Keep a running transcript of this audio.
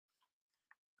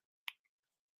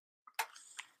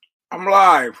I'm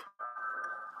live.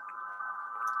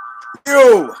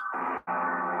 You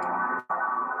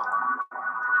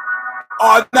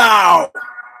are now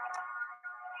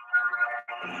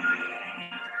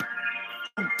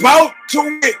about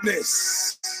to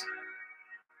witness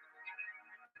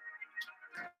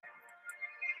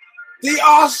the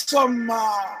awesome,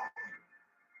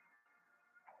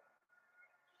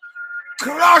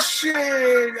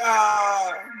 crushing,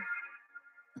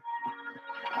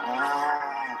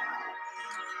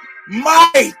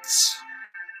 might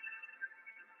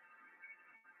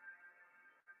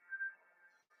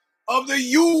of the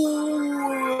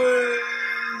Eugene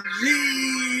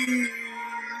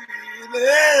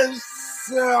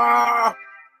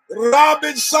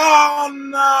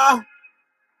Robinson,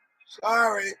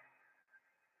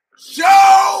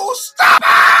 show Stomper!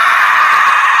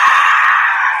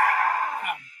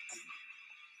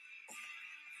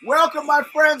 Welcome, my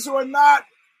friends who are not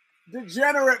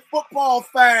degenerate football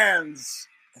fans.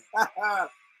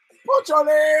 Put your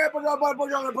legs.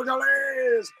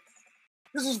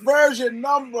 This is version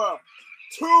number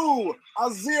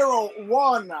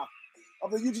 201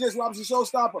 of the Eugene Robinson Show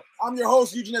Stomper. I'm your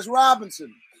host, Eugene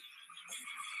Robinson.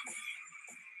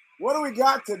 What do we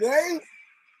got today?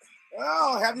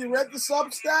 Oh, have you read the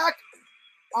Substack?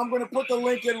 I'm going to put the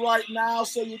link in right now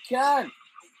so you can.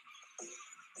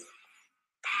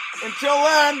 Until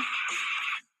then,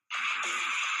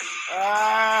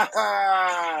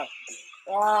 I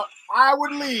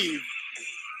would leave.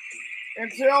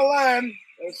 Until then,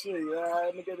 let's see.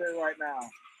 Let me get it right now.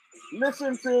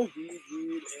 Listen to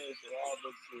Eugene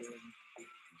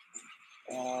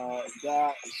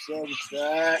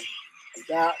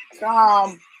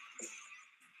Robinson.substack.com.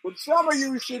 But some of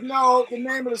you should know the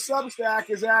name of the Substack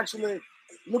is actually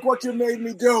Look What You Made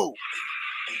Me Do.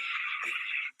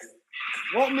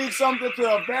 Won't mean something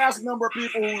to a vast number of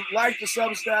people who like the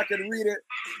Substack and read it,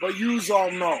 but yous all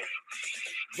know.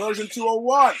 Version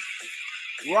 201,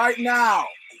 right now.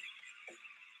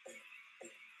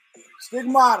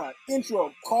 Stigmata,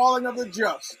 intro, Calling of the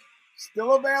Just.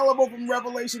 Still available from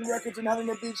Revelation Records in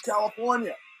Huntington Beach,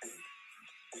 California.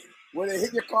 Where they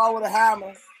hit your car with a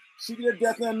hammer, shoot you to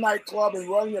death in a nightclub, and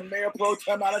run your mayor pro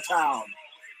tem out of town.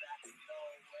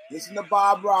 Listen to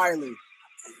Bob Riley.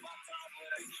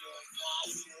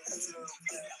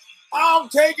 I'm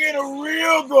taking a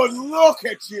real good look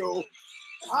at you.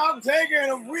 I'm taking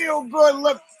a real good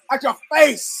look at your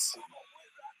face.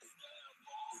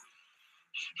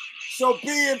 So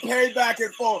being paid back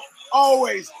and forth,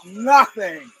 always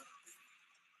nothing.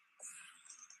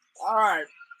 All right.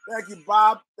 Thank you,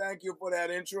 Bob. Thank you for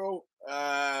that intro.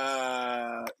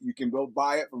 You can go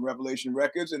buy it from Revelation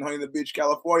Records in Huntington Beach,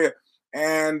 California.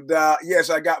 And yes,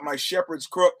 I got my shepherd's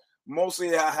crook.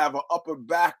 Mostly I have an upper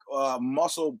back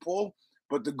muscle pull.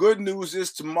 But the good news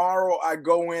is tomorrow I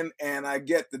go in and I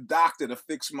get the doctor to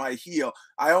fix my heel.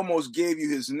 I almost gave you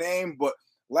his name, but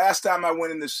last time I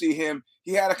went in to see him,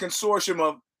 he had a consortium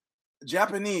of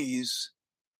Japanese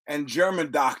and German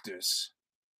doctors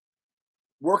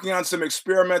working on some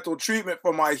experimental treatment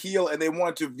for my heel, and they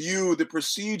wanted to view the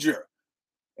procedure.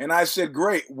 And I said,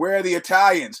 great, where are the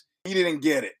Italians? He didn't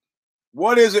get it.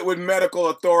 What is it with medical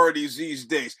authorities these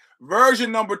days?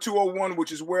 Version number 201,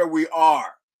 which is where we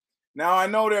are. Now, I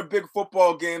know there are big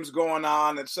football games going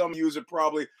on, and some of you are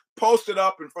probably posted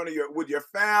up in front of with your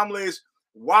families,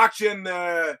 watching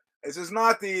this is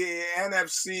not the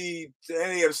NFC to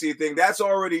NAFC thing. That's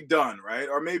already done, right?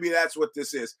 Or maybe that's what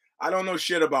this is. I don't know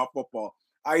shit about football.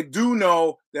 I do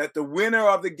know that the winner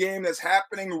of the game that's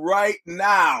happening right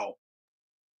now,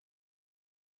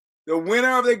 will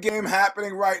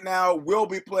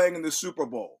be playing in the Super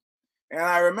Bowl. And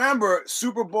I remember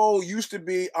Super Bowl used to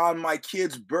be on my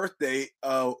kid's birth date,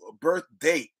 her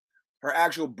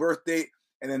actual birth date.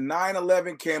 And then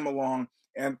 9/11 came along,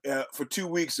 and for 2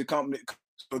 weeks, the company.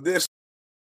 So this,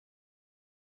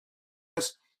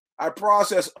 I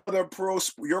process other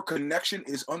pros. Your connection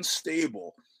is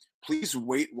unstable. Please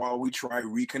wait while we try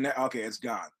reconnect. Okay, it's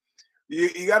gone.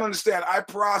 You got to understand, I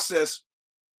process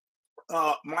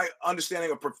my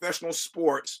understanding of professional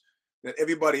sports that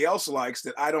everybody else likes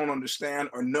that I don't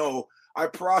understand or know. I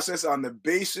process on the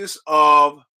basis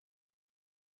of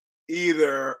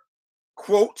either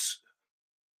quotes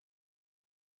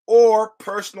or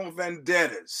personal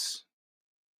vendettas.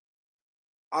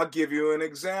 I'll give you an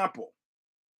example.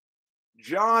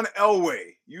 John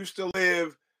Elway used to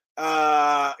live,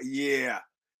 John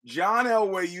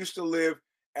Elway used to live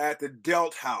at the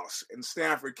Delt House in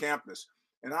Stanford campus.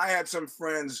 And I had some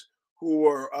friends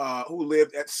who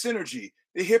lived at Synergy,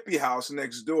 the hippie house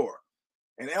next door.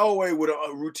 And Elway would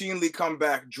routinely come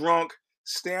back drunk,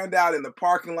 stand out in the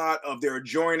parking lot of their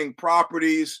adjoining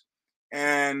properties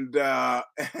and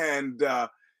stand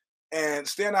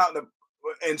out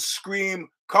and scream,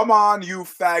 "Come on, you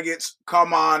faggots,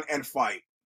 come on and fight."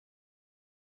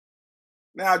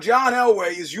 Now, John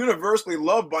Elway is universally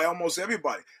loved by almost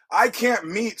everybody. I can't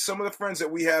meet some of the friends that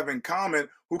we have in common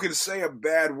who can say a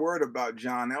bad word about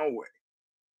John Elway.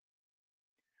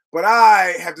 But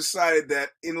I have decided that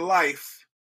in life,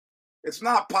 it's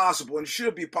not possible and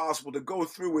should be possible to go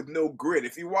through with no grit.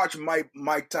 If you watch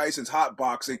Mike Tyson's Hot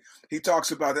Boxing, he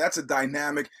talks about that's a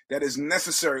dynamic that is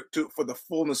necessary for the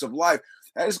fullness of life.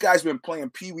 Now, this guy's been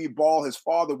playing pee-wee ball. His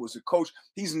father was a coach.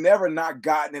 He's never not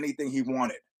gotten anything he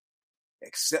wanted,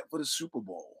 except for the Super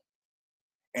Bowl.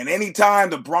 And anytime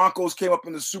the Broncos came up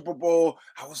in the Super Bowl,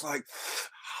 I was like,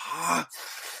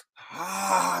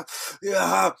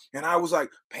 yeah. And I was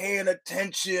like paying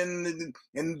attention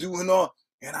and doing all,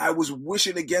 and I was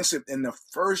wishing against it. In the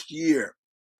first year,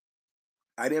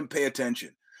 I didn't pay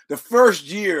attention. The first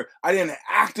year, I didn't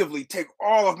actively take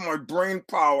all of my brain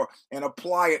power and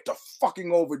apply it to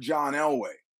fucking over John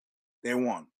Elway. They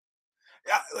won.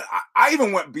 I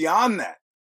even went beyond that.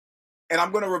 And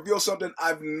I'm going to reveal something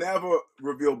I've never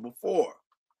revealed before.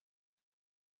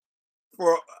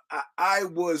 I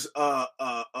was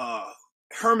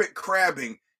hermit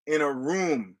crabbing in a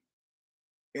room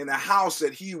in a house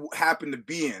that he happened to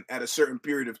be in at a certain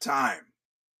period of time.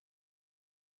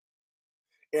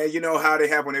 And you know how they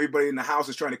have when everybody in the house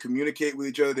is trying to communicate with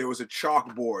each other, there was a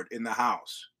chalkboard in the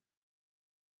house.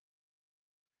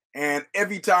 And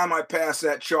every time I passed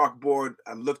that chalkboard,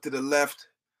 I looked to the left,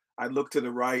 I looked to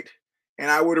the right,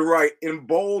 and I would write in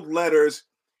bold letters,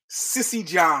 Sissy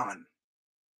John.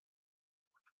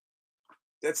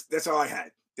 That's all I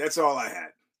had. That's all I had.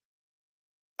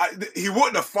 He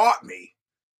wouldn't have fought me.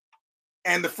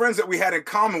 And the friends that we had in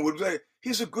common would say,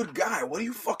 he's a good guy. What do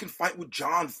you fucking fight with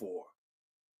John for?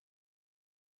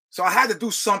 So I had to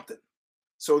do something.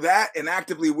 So that and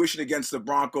actively wishing against the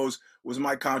Broncos was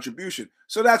my contribution.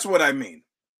 So that's what I mean.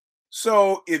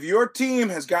 So if your team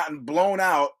has gotten blown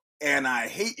out and I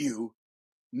hate you,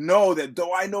 know that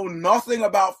though I know nothing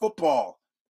about football,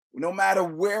 no matter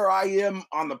where I am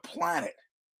on the planet,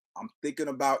 I'm thinking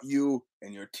about you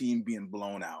and your team being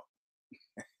blown out.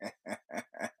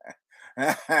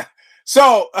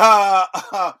 So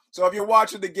if you're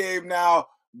watching the game now,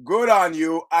 good on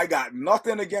you. I got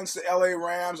nothing against the LA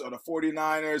Rams or the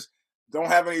 49ers. Don't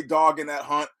have any dog in that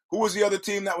hunt. Who was the other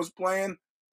team that was playing?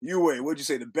 What'd you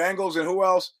say? The Bengals and who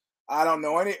else? I don't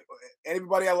know.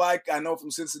 Anybody I like. I know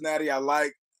from Cincinnati I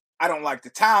like. I don't like the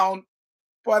town,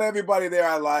 but everybody there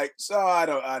I like. So I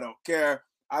don't care.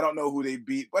 I don't know who they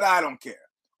beat, but I don't care.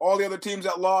 All the other teams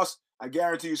that lost, I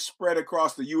guarantee you spread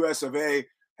across the US of A.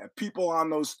 Have people on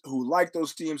those who like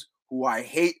those teams who I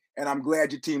hate, and I'm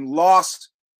glad your team lost.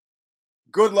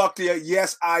 Good luck to you.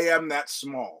 Yes, I am that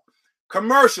small.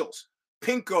 Commercials.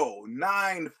 Pinko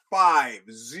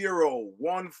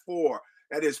 95014.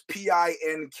 That is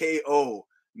PINKO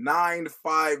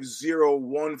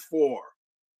 95014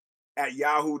 at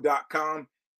yahoo.com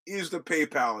is the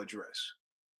PayPal address.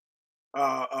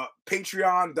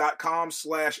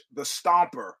 Patreon.com/the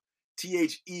Stomper,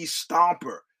 THE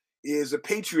Stomper is a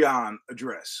Patreon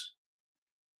address.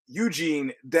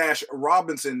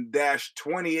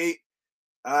 Eugene-Robinson-28.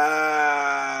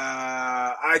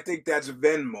 I think that's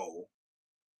Venmo.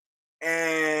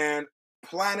 And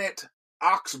Planet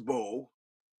Oxbow,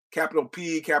 capital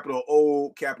P, capital O,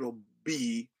 capital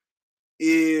B,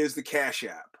 is the Cash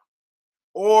App.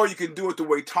 Or you can do it the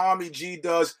way Tommy G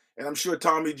does, and I'm sure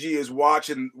Tommy G is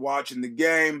watching the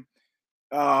game.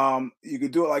 You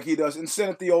can do it like he does and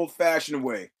send it the old-fashioned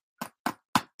way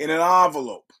in an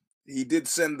envelope. He did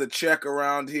send the check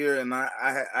around here, and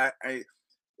I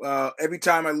every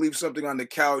time I leave something on the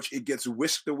couch, it gets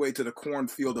whisked away to the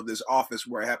cornfield of this office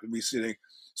where I happen to be sitting.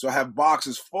 So I have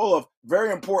boxes full of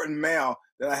very important mail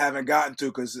that I haven't gotten to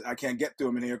because I can't get to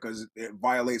them in here because it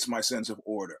violates my sense of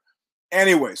order.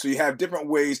 Anyway, so you have different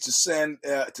ways to send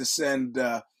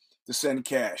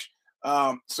cash.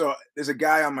 So there's a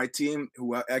guy on my team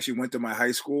who actually went to my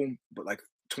high school, but like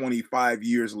 25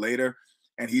 years later,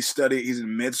 and he's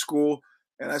in med school.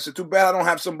 And I said, too bad I don't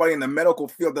have somebody in the medical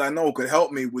field that I know could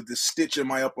help me with the stitch in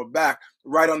my upper back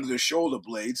right under the shoulder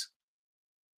blades.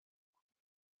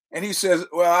 And he says,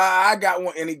 well, I got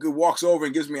one. And he walks over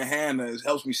and gives me a hand and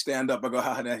helps me stand up. I go,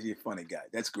 that's a funny guy.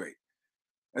 That's great.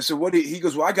 I said, he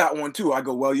goes, well, I got one too. I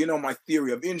go, well, my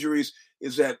theory of injuries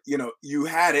is that, you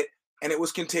had it and it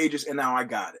was contagious and now I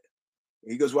got it.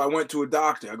 He goes, well, I went to a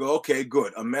doctor. I go, okay,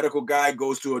 good. A medical guy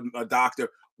goes to a doctor.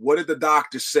 What did the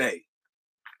doctor say?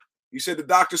 He said the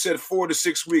doctor said 4 to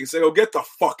 6 weeks. I go, get the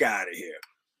fuck out of here.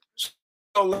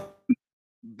 So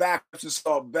back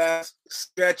to back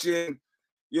stretching.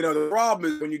 You know, the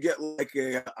problem is when you get like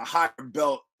a higher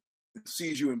belt that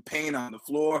sees you in pain on the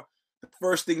floor, the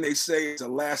first thing they say is the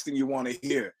last thing you want to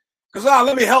hear. Because,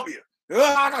 let me help you. It's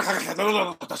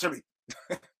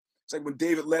like when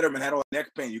David Letterman had all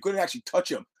neck pain. You couldn't actually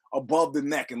touch him above the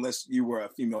neck unless you were a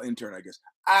female intern, I guess.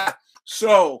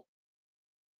 So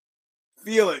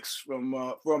Felix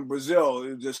from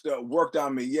Brazil just worked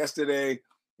on me yesterday,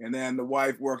 and then the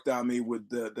wife worked on me with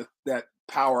that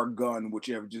power gun,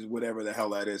 whatever the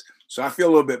hell that is. So I feel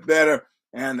a little bit better,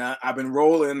 and I've been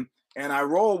rolling, and I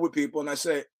roll with people, and I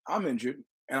say, I'm injured,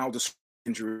 and I'll just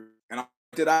injure, and I'll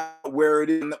point it out where it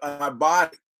is in my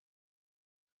body.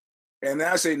 And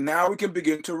then I say, now we can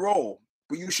begin to roll.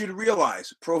 But you should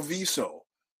realize, proviso,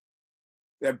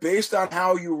 that based on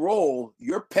how you roll,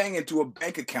 you're paying into a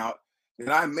bank account that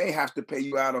I may have to pay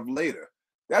you out of later.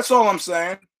 That's all I'm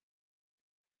saying.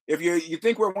 If you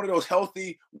think we're one of those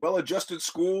healthy, well-adjusted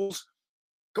schools,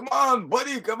 come on,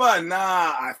 buddy, come on. Nah,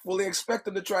 I fully expect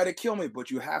them to try to kill me, but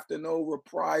you have to know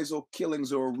reprisal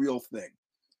killings are a real thing.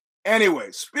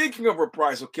 Anyway, speaking of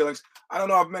reprisal killings, I don't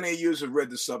know if many of you have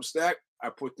read the Substack. I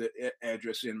put the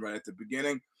address in right at the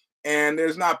beginning. And there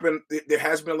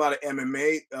has been a lot of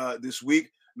MMA this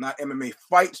week, not MMA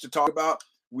fights to talk about.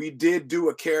 We did do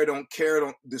a care, don't care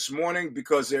this morning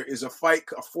because there is a fight,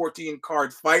 a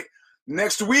 14-card fight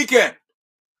next weekend,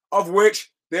 of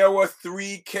which there were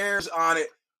 3 cares on it.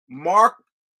 Mark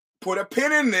put a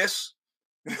pin in this.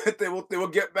 They will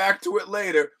get back to it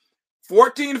later.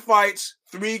 14 fights,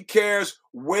 3 cares,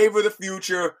 wave of the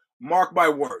future, mark my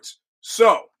words.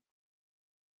 So,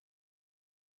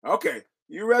 okay,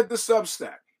 you read the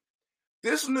Substack.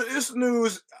 This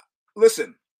news,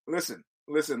 listen.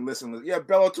 Yeah,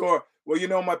 Bellator, well, you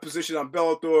know my position on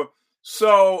Bellator.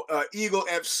 So, Eagle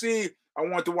FC, I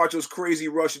want to watch those crazy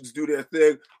Russians do their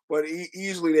thing, but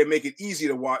easily they make it easy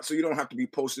to watch, so you don't have to be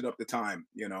posted up the time,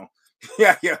 you know.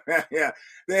 Yeah.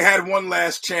 They had one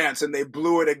last chance and they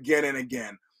blew it again and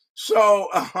again. So,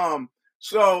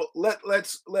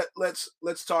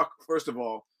 let's talk first of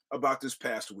all about this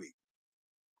past week,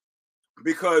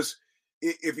 because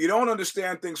if you don't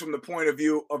understand things from the point of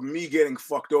view of me getting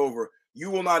fucked over, you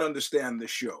will not understand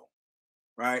this show,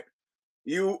 right?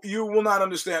 You will not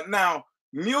understand. Now,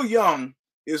 Neil Young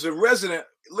is a resident,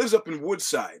 lives up in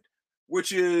Woodside,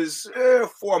 which is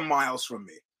 4 miles from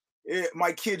me.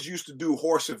 My kids used to do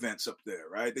horse events up there,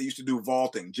 right? They used to do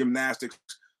vaulting, gymnastics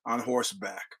on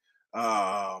horseback.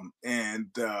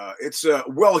 And it's a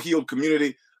well-heeled community.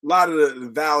 A lot of the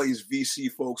Valley's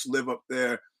VC folks live up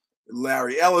there.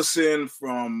 Larry Ellison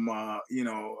from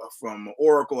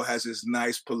Oracle has this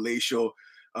nice palatial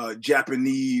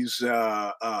Japanese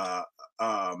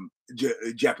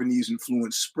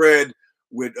influence spread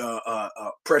with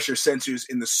pressure sensors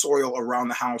in the soil around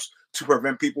the house to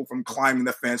prevent people from climbing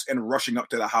the fence and rushing up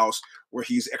to the house where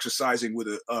he's exercising with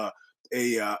a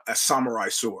samurai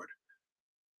sword.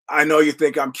 I know you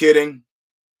think I'm kidding,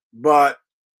 but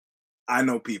I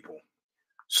know people.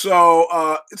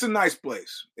 So it's a nice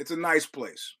place. It's a nice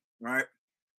place, right?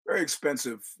 Very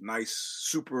expensive, nice,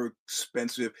 super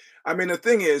expensive. I mean, the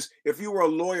thing is, if you were a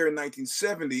lawyer in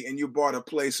 1970 and you bought a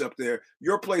place up there,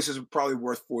 your place is probably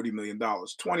worth $40 million,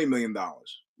 $20 million,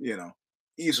 you know,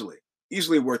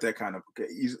 easily worth that kind of,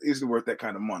 easily worth that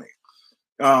kind of money.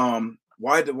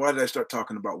 Why did I start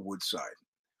talking about Woodside?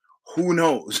 Who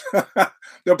knows?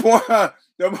 The point,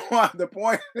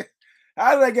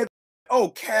 how did I get,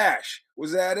 cash.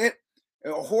 Was that it?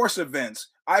 Horse events,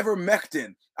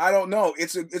 ivermectin. I don't know.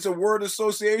 It's a word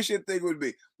association thing would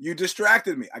be. You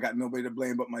distracted me. I got nobody to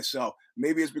blame but myself.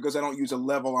 Maybe it's because I don't use a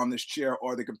level on this chair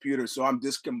or the computer, so I'm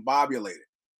discombobulated.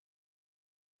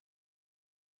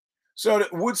 So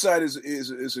Woodside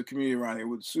is a community around here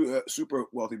with super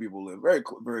wealthy people live very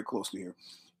very close to here,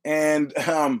 and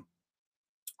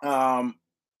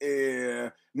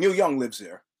Neil Young lives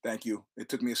there. Thank you. It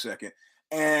took me a second,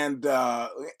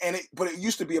 but it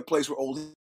used to be a place where old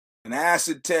an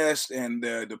acid test and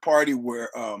the party where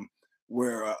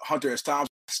Hunter S. Thompson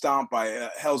stomped by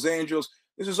Hell's Angels.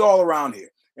 This is all around here,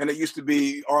 and it used to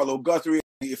be Arlo Guthrie.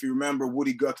 If you remember,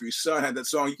 Woody Guthrie's son had that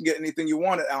song. You can get anything you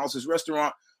want at Alice's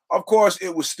restaurant. Of course,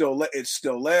 it's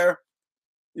still there.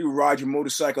 You ride your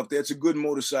motorcycle up there. It's a good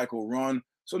motorcycle run.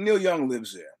 So Neil Young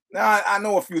lives there. Now, I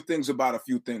know a few things about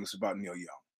Neil Young.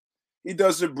 He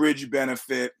does the bridge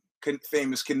benefit,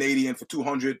 famous Canadian for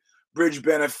 200 bridge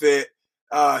benefit.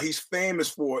 He's famous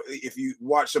for, if you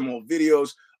watch some old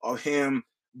videos of him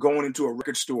going into a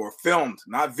record store, filmed,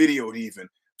 not videoed even.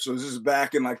 So this is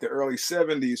back in like the early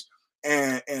 70s.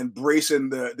 and bracing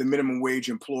the minimum wage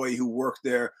employee who worked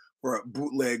there for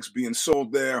bootlegs being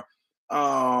sold there.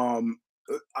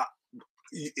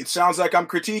 It sounds like I'm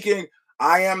critiquing.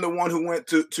 I am the one who went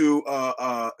to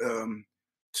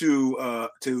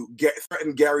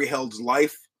threaten Gary Held's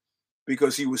life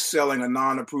because he was selling a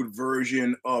non-approved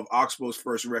version of Oxbow's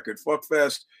first record,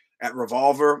 Fuckfest, at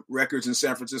Revolver Records in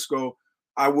San Francisco.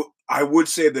 I would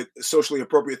say the socially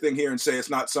appropriate thing here and say it's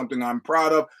not something I'm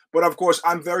proud of, but of course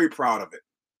I'm very proud of it.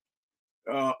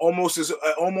 Almost as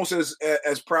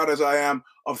proud as I am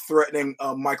of threatening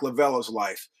Mike Lavella's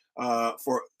life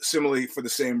for the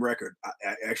same record.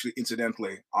 Actually,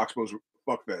 incidentally, Oxbow's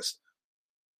Fuckfest.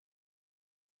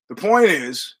 The point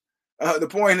is,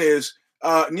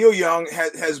 Neil Young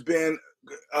has been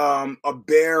a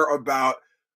bear about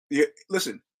the.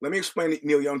 Listen, let me explain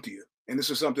Neil Young to you. And this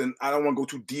is something I don't want to go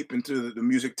too deep into the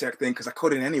music tech thing because I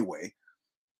couldn't anyway.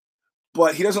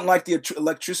 But he doesn't like the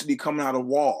electricity coming out of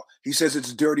wall. He says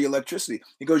it's dirty electricity.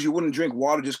 He goes, you wouldn't drink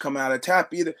water just coming out of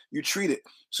tap either. You treat it.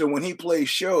 So when he plays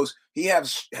shows, he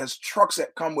has trucks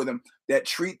that come with him that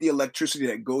treat the electricity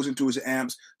that goes into his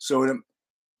amps. So,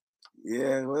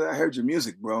 yeah, well, I heard your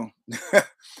music, bro.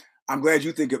 I'm glad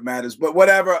you think it matters, but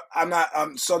whatever.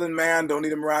 I'm Southern man. Don't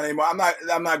need him around anymore.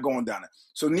 I'm not going down it.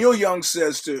 So Neil Young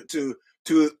says to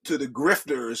the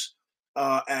grifters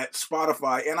at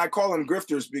Spotify, and I call them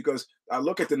grifters because I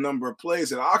look at the number of plays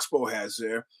that Oxbow has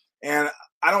there, and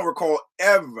I don't recall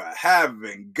ever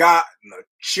having gotten a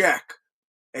check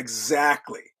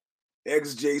exactly.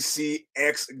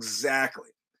 XJCX exactly.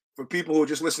 For people who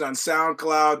just listen on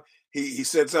SoundCloud, he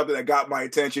said something that got my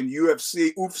attention.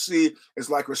 UFC is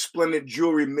like resplendent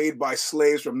jewelry made by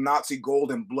slaves from Nazi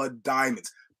gold and blood diamonds.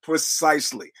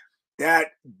 Precisely.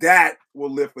 That will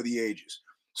live for the ages.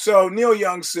 So Neil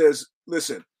Young says,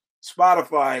 listen,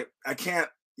 Spotify, I can't,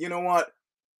 you know what?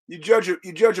 You judge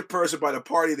a person by the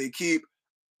party they keep.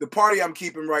 The party I'm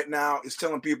keeping right now is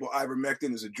telling people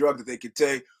ivermectin is a drug that they could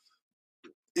take,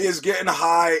 is getting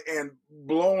high and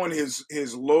blowing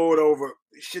his load over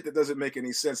shit that doesn't make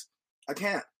any sense. I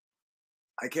can't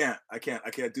do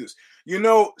this. You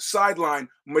know, sideline,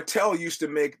 Mattel used to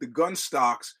make the gun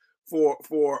stocks for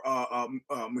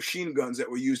machine guns that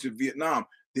were used in Vietnam.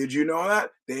 Did you know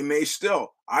that? They may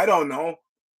still. I don't know.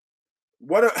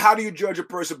 How do you judge a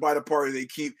person by the party they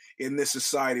keep in this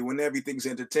society when everything's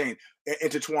intertwined?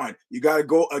 You got to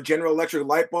go a General Electric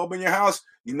light bulb in your house.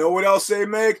 You know what else they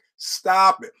make?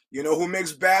 Stop it. You know who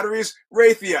makes batteries?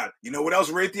 Raytheon. You know what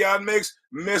else Raytheon makes?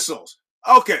 Missiles.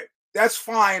 Okay, that's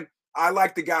fine. I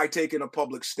like the guy taking a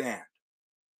public stand.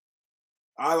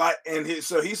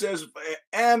 So he says,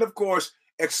 and of course,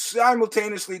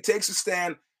 simultaneously takes a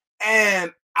stand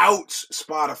and outs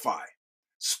Spotify.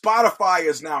 Spotify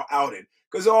is now outed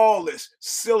because all this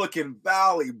Silicon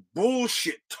Valley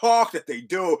bullshit talk that they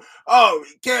do. Oh,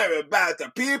 we care about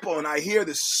the people. And I hear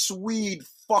this Swede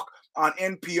fuck on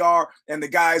NPR, and the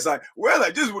guy's like, well, I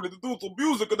just wanted to do some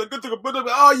music. And I get to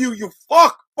oh, you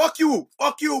fuck you,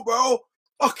 bro.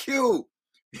 Fuck you.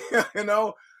 You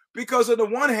know, because on the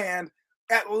one hand,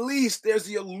 at least there's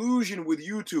the illusion with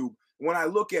YouTube. When I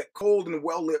look at Cold and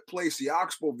Well-Lit Place, the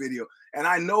Oxbow video, and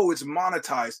I know it's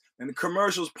monetized, and the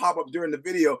commercials pop up during the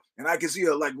video, and I can see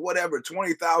like whatever,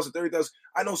 20,000, 30,000.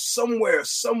 I know somewhere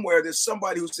there's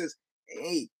somebody who says,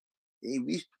 hey,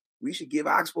 we should give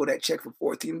Oxbow that check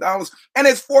for $14. And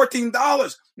it's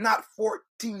 $14, not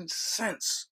 14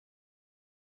 cents.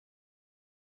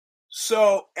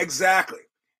 So exactly.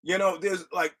 You know, there's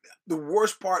like the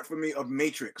worst part for me of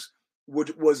Matrix,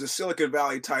 which was the Silicon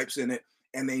Valley types in it,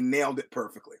 and they nailed it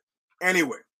perfectly.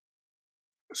 Anyway,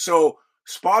 so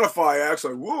Spotify acts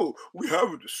like, whoa, we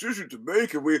have a decision to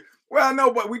make. And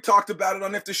no, but we talked about it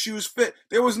on If the Shoes Fit.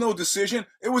 There was no decision.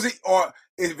 Or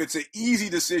if it's an easy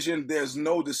decision, there's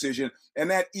no decision. And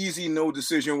that easy no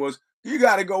decision was, you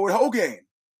got to go with Rogan.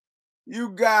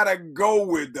 You got to go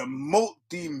with the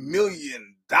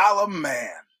multi-million-dollar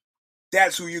man.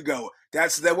 That's who you go.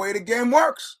 That's the way the game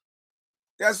works.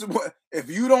 If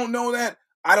you don't know that,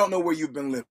 I don't know where you've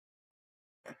been living.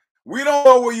 We don't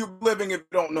know where you're living if you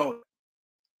don't know it.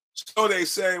 So they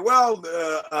say, well,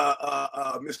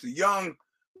 Mr. Young,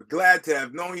 we're glad to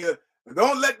have known you.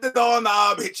 Don't let the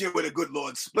doorknob hit you with a good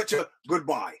Lord split you.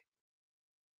 Goodbye.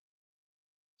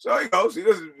 So he goes.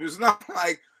 It's not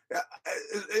like,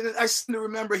 I seem to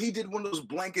remember he did one of those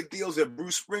blanket deals that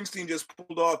Bruce Springsteen just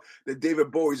pulled off, that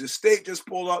David Bowie's estate just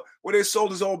pulled off, where they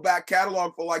sold his old back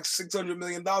catalog for like $600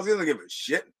 million. He doesn't give a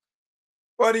shit.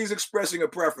 But he's expressing a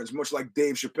preference, much like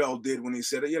Dave Chappelle did when he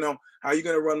said, you know, how are you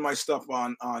going to run my stuff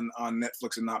on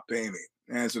Netflix and not pay me?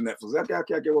 And so Netflix,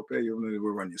 okay, we'll pay you.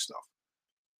 We'll run your stuff.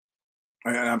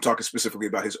 And I'm talking specifically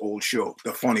about his old show,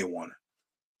 the funny one,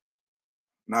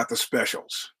 not the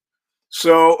specials.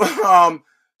 So,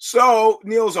 so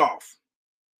Neil's off.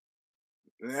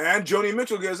 And Joni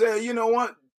Mitchell goes, hey, you know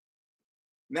what?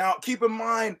 Now, keep in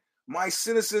mind, my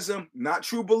cynicism, not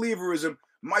true believerism,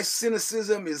 my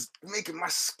cynicism is making my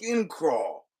skin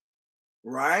crawl,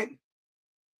 right?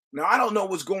 Now, I don't know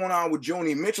what's going on with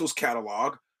Joni Mitchell's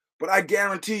catalog, but I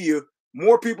guarantee you,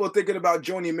 more people are thinking about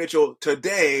Joni Mitchell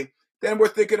today than we're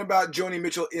thinking about Joni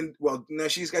Mitchell in, well, now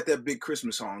she's got that big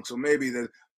Christmas song, so maybe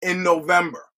in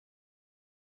November.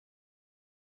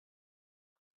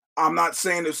 I'm not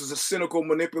saying this is a cynical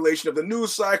manipulation of the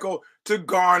news cycle to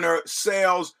garner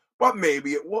sales, but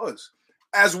maybe it was.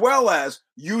 As well as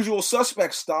Usual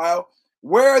Suspect style,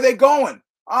 where are they going?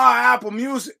 Apple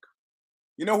Music.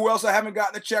 You know who else I haven't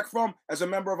gotten a check from as a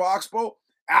member of Oxbow?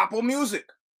 Apple Music.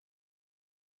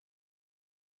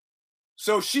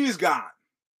 So she's gone.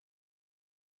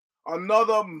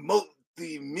 Another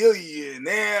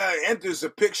multi-millionaire enters the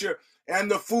picture, and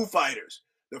the Foo Fighters.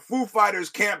 The Foo Fighters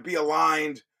can't be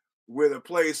aligned with a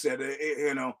place that,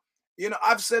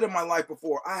 I've said in my life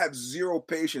before, I have zero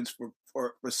patience for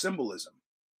symbolism.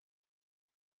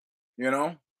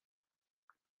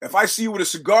 If I see you with a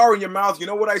cigar in your mouth, you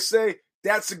know what I say?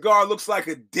 That cigar looks like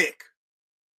a dick.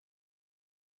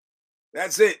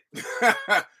 That's it.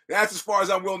 That's as far as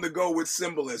I'm willing to go with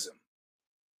symbolism.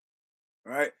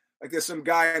 All right? Like there's some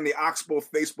guy on the Oxbow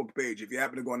Facebook page. If you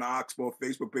happen to go on the Oxbow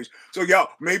Facebook page. So,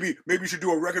 maybe you should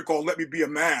do a record called Let Me Be a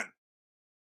Man.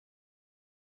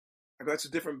 That's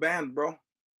a different band, bro.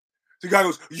 The guy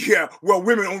goes, yeah, well,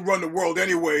 women don't run the world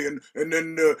anyway, and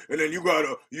then you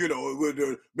gotta,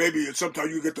 maybe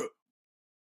sometimes you get to.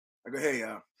 I go, hey,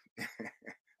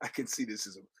 I can see this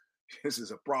is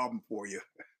a problem for you.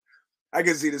 I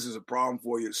can see this is a problem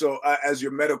for you. So, as your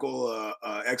medical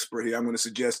expert here, I'm going to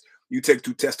suggest you take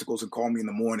 2 testicles and call me in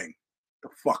the morning. The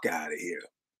fuck out of here.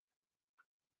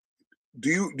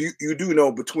 You do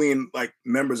know between like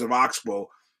members of Oxbow,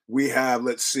 we have,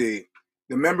 let's see,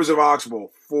 the members of Oxbow,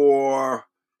 4,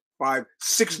 5,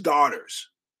 6 daughters.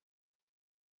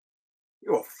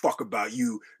 You don't fuck about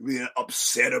you being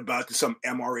upset about some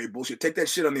MRA bullshit. Take that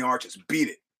shit on the arches. Beat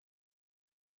it.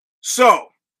 So,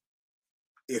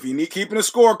 if you need keeping a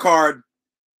scorecard,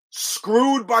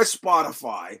 screwed by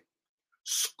Spotify,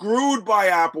 screwed by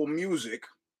Apple Music,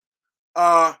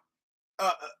 I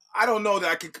don't know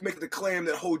that I can make the claim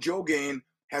that Eugene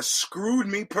has screwed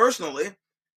me personally.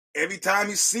 Every time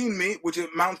he's seen me, which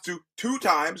amounts to 2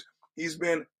 times, he's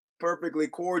been perfectly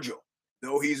cordial.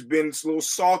 Though he's been a little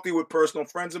salty with personal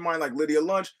friends of mine like Lydia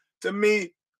Lunch, to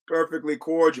me, perfectly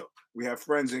cordial. We have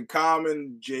friends in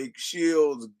common, Jake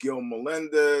Shields, Gil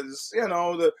Melendez,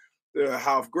 the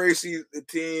Ralph Gracie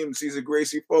team, Cesar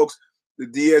Gracie folks, the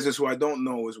Diaz's, who I don't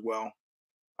know as well.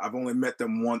 I've only met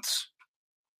them once.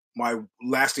 My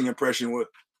lasting impression was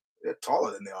they're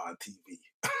taller than they are on TV.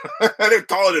 They're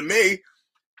taller than me.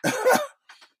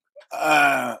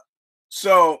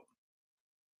 So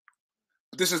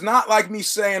this is not like me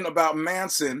saying about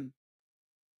Manson,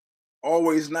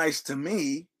 always nice to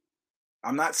me.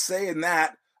 I'm not saying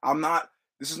that.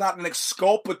 This is not an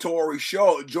exculpatory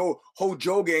show.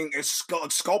 Eugene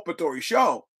exculpatory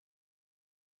show.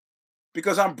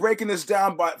 Because I'm breaking this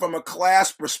down from a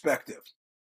class perspective.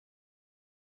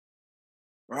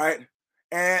 Right?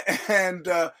 And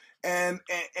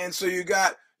so you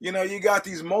got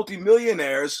these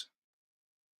multimillionaires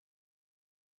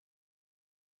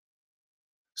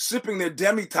sipping their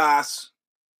demitas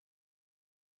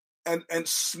and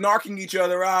snarking each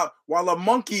other out while the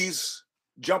monkeys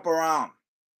jump around.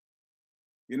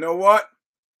 You know what?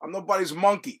 I'm nobody's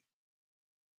monkey.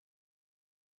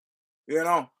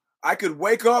 I could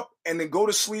wake up and then go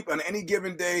to sleep on any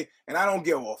given day, and I don't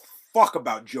give a fuck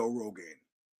about Joe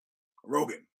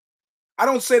Rogan. I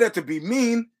don't say that to be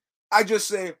mean. I just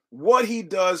say what he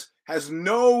does has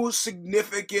no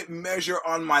significant measure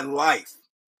on my life.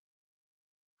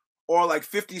 Or like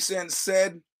 50 Cent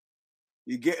said,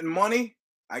 you getting money?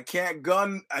 I can't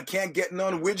get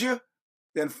none with you?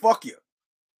 Then fuck you.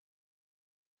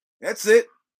 That's it.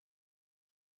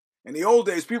 In the old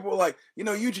days, people were like,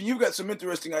 Eugene, you've got some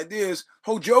interesting ideas.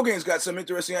 Eugene got some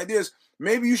interesting ideas.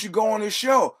 Maybe you should go on his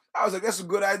show. I was like, that's a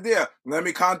good idea. Let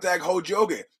me contact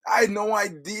Eugene. I had no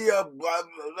idea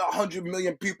 100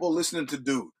 million people listening to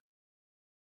dude.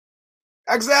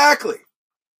 Exactly.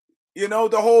 The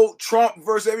whole Trump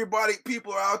versus everybody,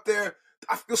 people are out there.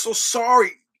 I feel so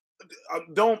sorry.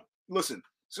 Don't listen.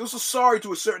 I feel so sorry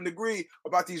to a certain degree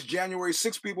about these January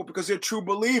 6 people because they're true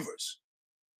believers.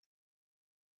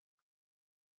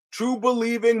 True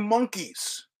believing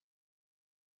monkeys.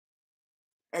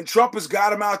 And Trump has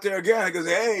got him out there again. He goes,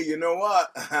 hey, you know what?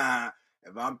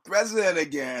 If I'm president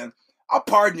again, I'll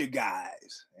pardon you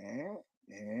guys.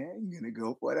 You gonna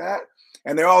go for that?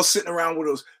 And they're all sitting around with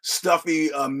those stuffy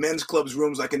men's clubs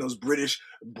rooms, like in those British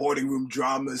boarding room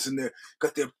dramas, and they've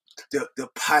got their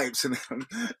pipes. And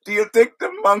do you think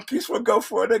the monkeys will go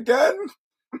for it again?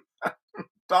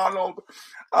 Donald,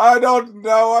 I don't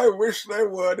know. I wish they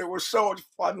would. It was so much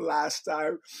fun last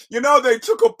time. You know, they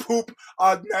took a poop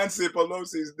on Nancy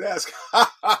Pelosi's desk.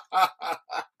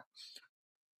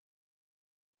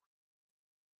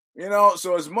 You know,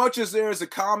 so as much as there is a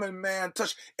common man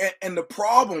touch, and the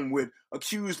problem with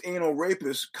accused anal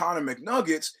rapist Conor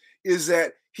McNuggets is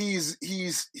that he's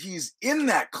in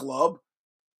that club,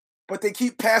 but they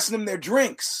keep passing him their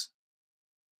drinks.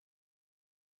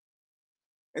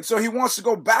 And so he wants to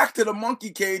go back to the monkey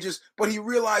cages, but he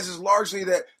realizes largely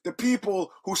that the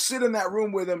people who sit in that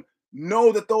room with him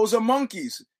know that those are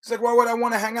monkeys. He's like, why would I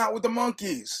want to hang out with the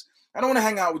monkeys? I don't want to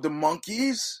hang out with the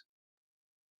monkeys.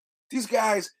 These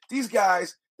guys,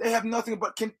 they have nothing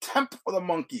but contempt for the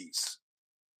monkeys.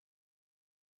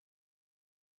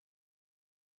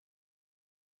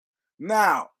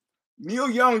 Now, Neil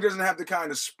Young doesn't have the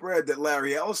kind of spread that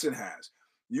Larry Ellison has.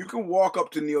 You can walk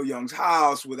up to Neil Young's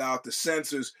house without the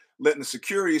censors letting the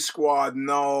security squad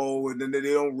know, and then they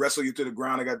don't wrestle you to the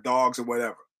ground. They got dogs or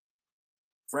whatever.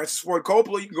 Francis Ford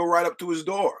Coppola, you can go right up to his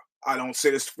door. I don't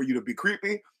say this for you to be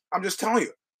creepy. I'm just telling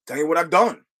you what I've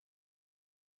done.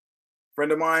 A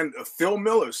friend of mine, Phil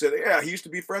Miller, said, yeah, he used to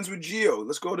be friends with Gio.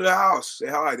 Let's go to the house. Say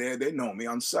hi. They know me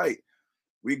on sight.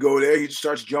 We go there. He just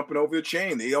starts jumping over the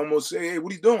chain. They almost say, hey,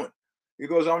 what are you doing? He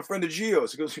goes, I'm a friend of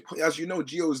Gio's. He goes, as you know,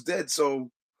 Gio's dead, so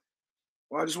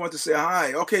well, I just want to say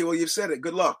hi. Okay, well, you've said it.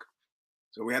 Good luck.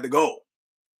 So we had to go.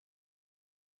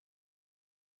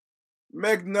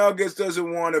 McNuggets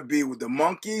doesn't want to be with the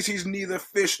monkeys. He's neither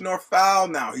fish nor fowl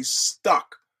now. He's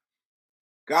stuck.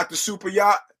 Got the super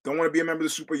yacht. Don't want to be a member of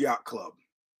the super yacht club.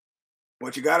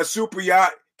 But you got a super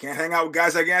yacht. Can't hang out with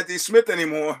guys like Anthony Smith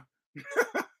anymore.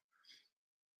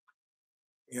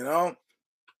 You know?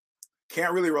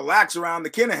 Can't really relax around the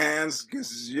Kinahans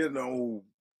because, you know.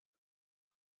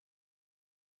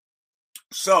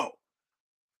 So,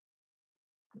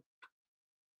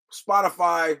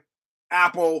 Spotify,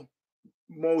 Apple,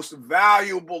 most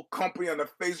valuable company on the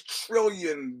face, $1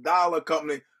 trillion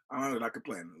company. I'm not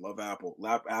complaining. Love Apple.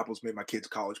 Apple's made my kids'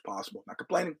 college possible. Not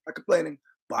complaining.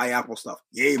 Buy Apple stuff.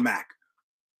 Yay, Mac.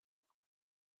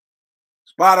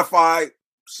 Spotify,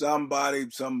 somebody,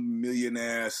 some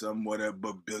millionaire, some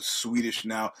whatever, Swedish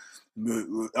now.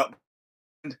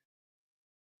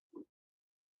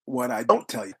 What I don't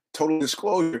tell you, total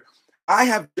disclosure, I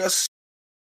have just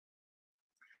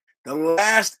the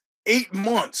last 8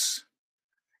 months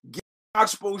getting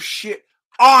Oxbow shit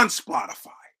on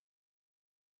Spotify.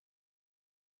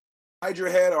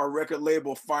 Hydrahead, our record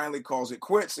label, finally calls it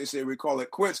quits. They say we call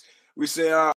it quits. We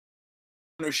say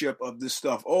ownership of this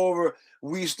stuff over.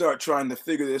 We start trying to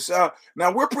figure this out.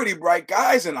 Now, we're pretty bright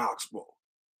guys in Oxbow.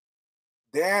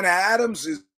 Dan Adams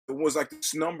was like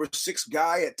this number 6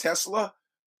 guy at Tesla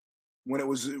when it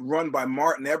was run by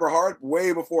Martin Eberhard,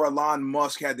 way before Elon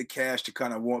Musk had the cash to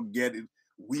kind of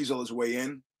weasel his way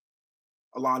in.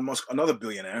 Elon Musk, another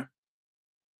billionaire.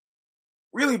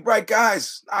 Really bright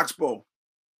guys, Oxbow.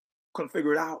 Couldn't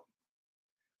figure it out.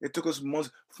 It took us months.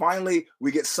 Finally,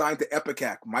 we get signed to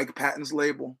Epicac, Mike Patton's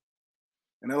label.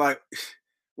 And they're like,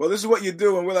 well, this is what you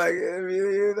do. And we're like,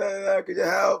 could you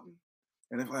help?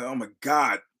 And they're like, oh, my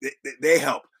God. They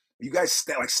help. You guys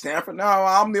like Stanford? No,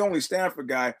 I'm the only Stanford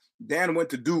guy. Dan went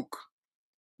to Duke.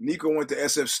 Nico went to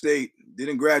SF State.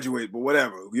 Didn't graduate, but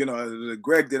whatever. You know,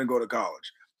 Greg didn't go to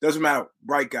college. Doesn't matter.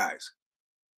 Bright guys.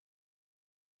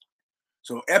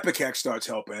 So Epicac starts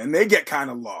helping, and they get kind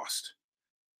of lost.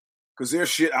 Because their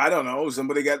shit, I don't know,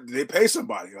 they pay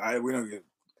somebody. We don't get.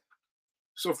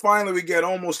 So finally we get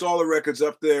almost all the records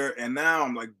up there, and now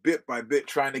I'm like bit by bit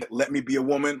trying to get Let Me Be a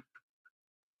Woman.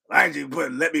 I just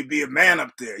put Let Me Be a Man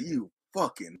up there. You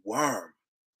fucking worm.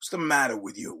 What's the matter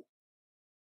with you?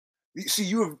 See,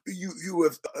 you have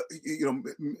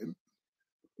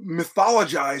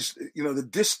mythologized, the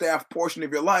distaff portion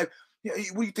of your life. What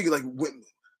do you think, like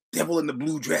Devil in the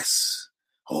Blue Dress?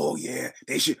 Oh yeah,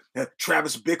 they should.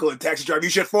 Travis Bickle and Taxi Driver. You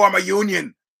should form a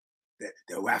union. They're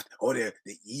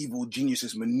the evil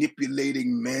geniuses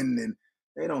manipulating men, and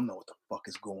they don't know what the fuck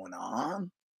is going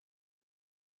on.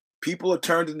 People are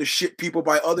turned into shit people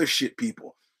by other shit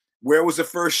people. Where was the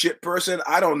first shit person?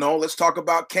 I don't know. Let's talk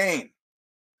about Kane.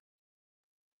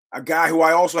 A guy who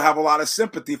I also have a lot of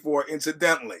sympathy for,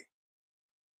 incidentally.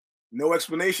 No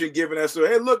explanation given as to,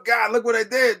 hey, look, God, look what I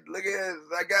did. Look at this.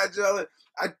 I got you.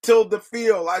 I tilled the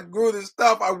field. I grew the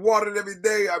stuff. I watered every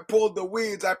day. I pulled the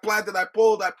weeds. I planted. I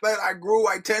pulled. I planted. I grew.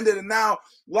 I tended. And now,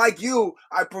 like you,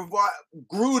 I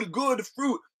grew the good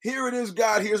fruit. Here it is,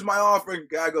 God. Here's my offering.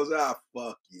 God goes,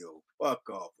 fuck you. Fuck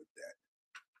off with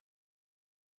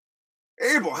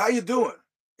that. Abel, how you doing?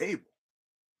 Abel,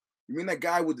 you mean that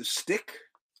guy with the stick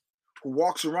who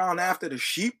walks around after the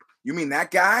sheep? You mean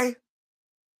that guy?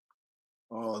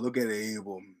 Oh, look at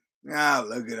Abel.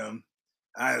 Look at him.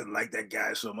 I like that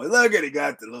guy so much. Look at he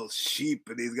got the little sheep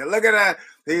and he's got, look at that.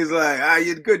 He's like,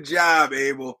 you good job,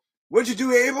 Abel. What'd you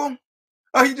do, Abel?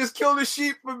 Oh, you just killed a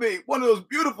sheep for me. One of those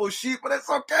beautiful sheep, but it's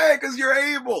okay because you're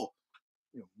Abel.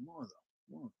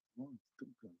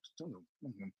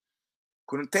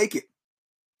 Couldn't take it.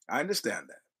 I understand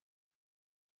that.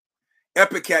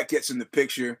 Epic Cat gets in the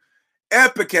picture.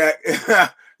 Epic Cat,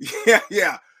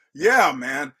 yeah,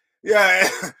 man. Yeah,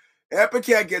 Epic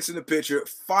Cat gets in the picture.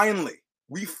 Finally,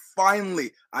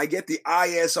 I get the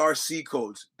ISRC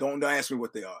codes. Don't ask me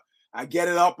what they are. I get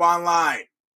it up online.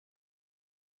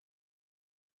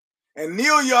 And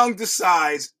Neil Young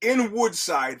decides in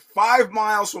Woodside, 5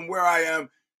 miles from where I am,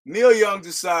 Neil Young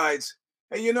decides,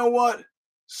 hey, you know what?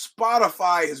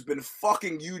 Spotify has been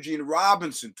fucking Eugene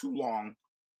Robinson too long.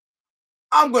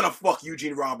 I'm going to fuck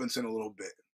Eugene Robinson a little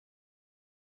bit.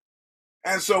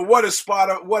 And so what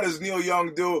does Neil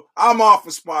Young do? I'm off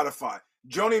of Spotify.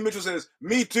 Joni Mitchell says,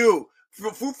 me too.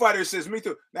 Foo Fighters says, me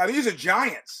too. Now, these are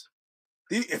giants.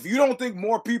 If you don't think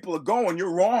more people are going,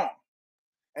 you're wrong.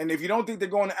 And if you don't think they're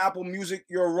going to Apple Music,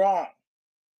 you're wrong.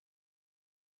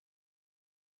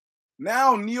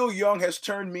 Now Neil Young has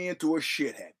turned me into a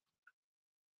shithead.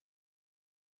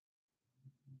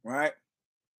 Right?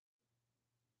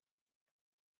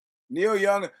 Neil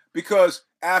Young, because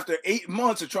after 8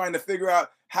 months of trying to figure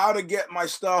out how to get my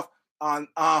stuff on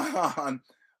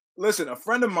listen, a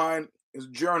friend of mine is a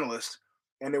journalist,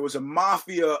 and there was a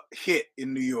mafia hit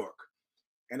in New York.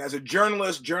 And as a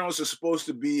journalist, journalists are supposed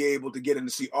to be able to get in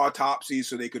to see autopsies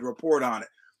so they could report on it.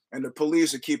 And the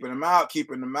police are keeping them out.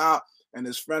 And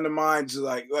this friend of mine is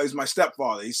like, well, he's my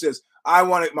stepfather. He says, I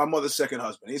want it, my mother's second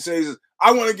husband. He says,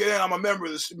 I want to get in. I'm a member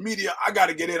of the media. I got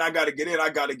to get in.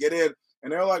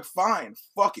 And they're like, fine,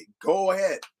 fuck it. Go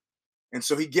ahead. And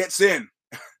so he gets in.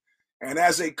 And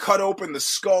as they cut open the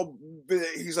skull,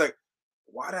 he's like,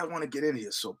 why do I want to get in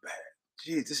here so bad?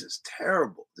 Gee, this is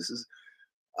terrible.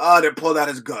 They pulled out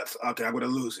his guts. Okay, I'm going to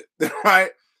lose it.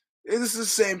 Right? This is the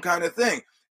same kind of thing.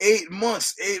 8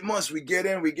 months. We get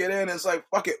in. It's like,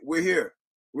 fuck it. We're here.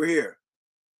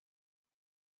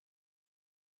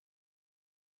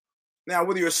 Now,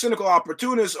 whether you're a cynical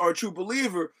opportunist or a true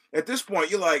believer, at this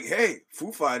point, you're like, hey,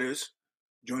 Foo Fighters,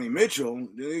 Joni Mitchell,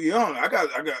 Young, I got,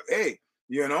 hey,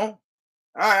 you know,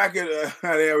 I could,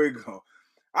 there we go.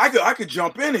 I could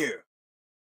jump in here.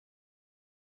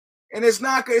 And it's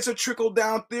a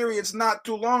trickle-down theory. It's not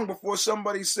too long before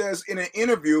somebody says in an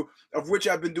interview, of which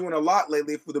I've been doing a lot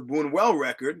lately for the Boonwell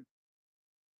record,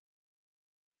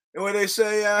 and where they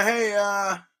say, hey,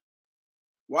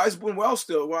 why is Boonwell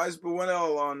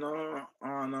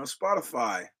on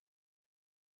Spotify?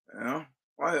 You know,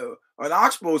 why? And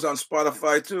Oxbow's on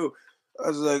Spotify too. I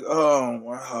was like, oh,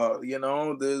 wow,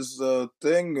 there's a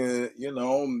thing,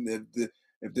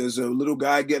 if there's a little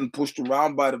guy getting pushed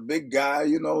around by the big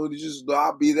guy,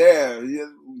 I'll be there.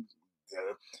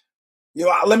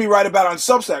 Let me write about it on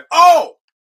Substack. Oh,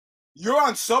 you're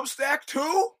on Substack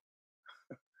too?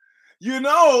 You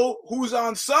know who's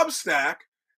on Substack?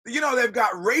 They've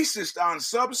got racist on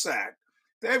Substack.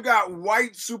 They've got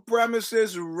white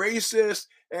supremacists, racist,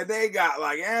 and they got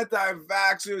like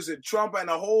anti-vaxxers and Trump and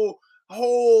a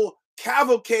whole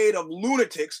cavalcade of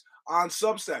lunatics on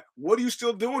Substack. What are you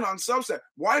still doing on Substack?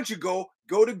 Why don't you go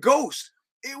to Ghost?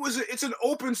 It's an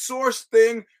open source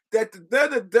thing that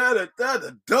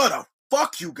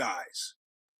fuck you guys.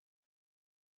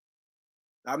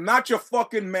 I'm not your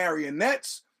fucking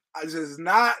marionettes. This is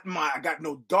not I got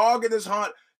no dog in this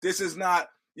hunt. This is not,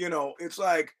 it's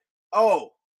like,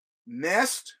 oh,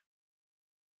 Nest?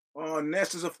 Oh,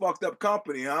 Nest is a fucked up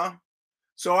company, huh?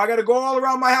 So I got to go all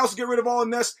around my house, get rid of all the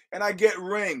Nest, and I get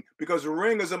Ring, because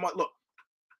Ring is look,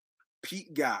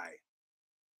 Pete Guy,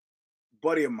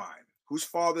 buddy of mine, whose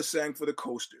father sang for the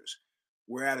Coasters.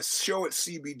 We're at a show at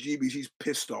CBGB's. He's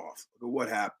pissed off at what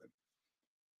happened.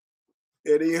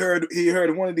 And he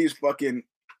heard one of these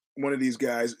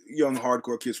guys, young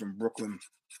hardcore kids from Brooklyn,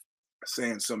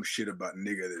 saying some shit about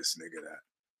nigga this, nigga that.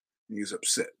 And he was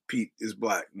upset. Pete is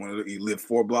black. He lived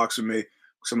 4 blocks from me.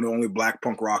 Some of the only black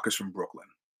punk rockers from Brooklyn.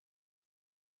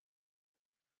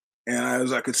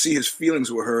 And I could see his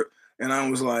feelings were hurt. And I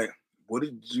was like, what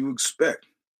did you expect?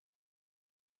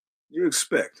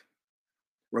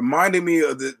 reminding me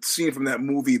of the scene from that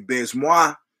movie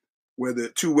Baise-Moi, where the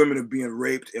two women are being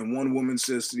raped, and one woman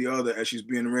says to the other as she's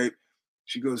being raped,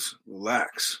 she goes,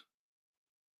 "Relax."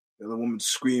 The other woman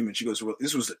screams, and she goes, "Well,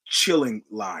 this was a chilling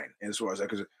line." And as far as that,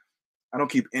 because I don't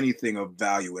keep anything of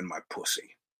value in my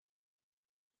pussy.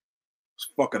 It's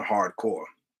fucking hardcore.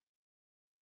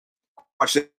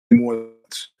 Watch it more than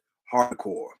once.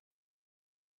 Hardcore.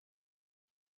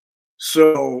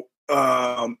 So,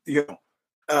 so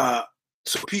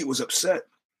Pete was upset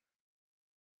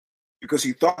because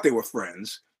he thought they were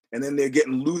friends, and then they're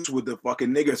getting loose with the fucking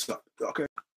nigger stuff. Okay.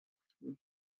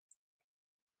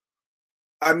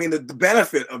 I mean, the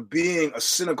benefit of being a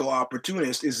cynical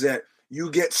opportunist is that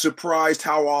you get surprised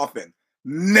how often.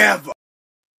 Never.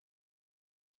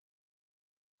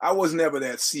 I was never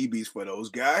that CBs for those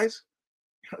guys.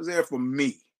 I was there for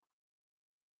me.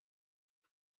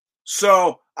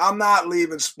 So I'm not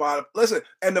leaving spot. Listen,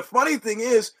 and the funny thing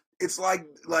is, it's like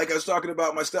I was talking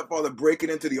about my stepfather breaking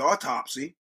into the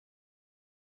autopsy.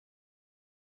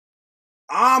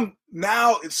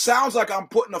 It sounds like I'm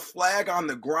putting a flag on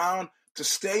the ground to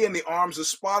stay in the arms of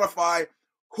Spotify.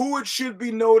 Who it should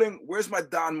be noting, where's my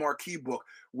Don Marquis book,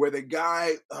 where the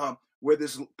guy, where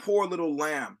this poor little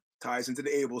lamb ties into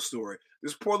the Abel story.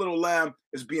 This poor little lamb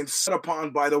is being set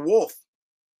upon by the wolf.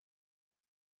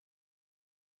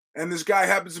 And this guy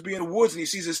happens to be in the woods, and he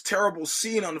sees this terrible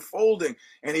scene unfolding,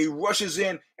 and he rushes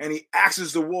in, and he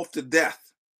axes the wolf to death.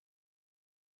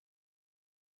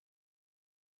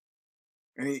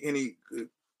 And he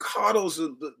coddles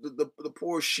the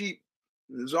poor sheep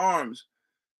in his arms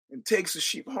and takes the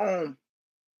sheep home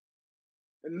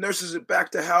and nurses it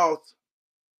back to health.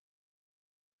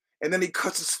 And then he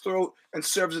cuts its throat and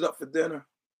serves it up for dinner.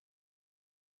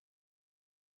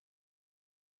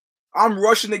 I'm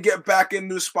rushing to get back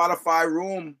into the Spotify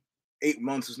room. 8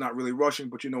 months is not really rushing,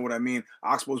 but you know what I mean.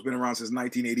 Oxbow's been around since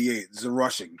 1988. It's a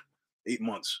rushing 8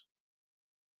 months.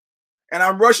 And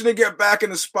I'm rushing to get back in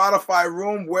the Spotify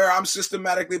room where I'm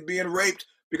systematically being raped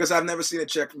because I've never seen a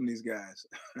check from these guys.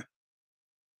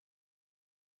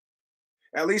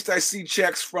 At least I see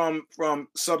checks from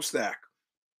Substack,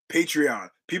 Patreon.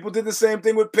 People did the same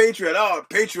thing with Patreon. Oh,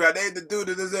 Patreon, they had to do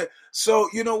this. So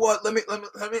you know what? Let me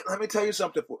tell you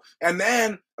something. And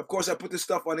then, of course, I put this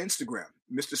stuff on Instagram,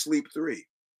 Mr. Sleep 3.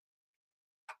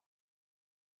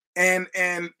 And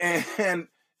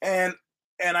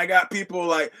I got people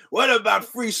like, what about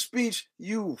free speech?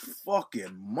 You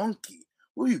fucking monkey.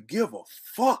 Will you give a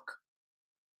fuck?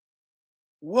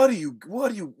 What do you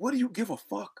give a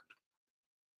fuck?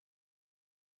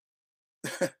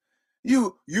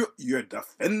 You're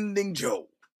defending Joe.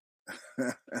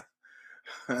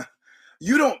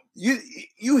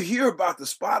 You hear about the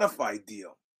Spotify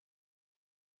deal.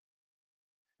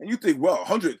 And you think, well,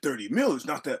 130 mil is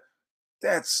not that.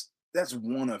 That's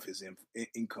one of his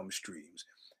income streams.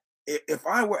 If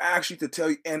I were actually to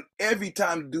tell you, and every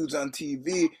time dude's on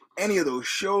TV, any of those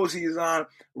shows he's on,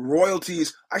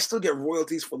 royalties, I still get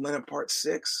royalties for Leonard Part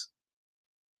 6.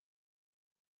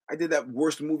 I did that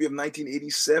worst movie of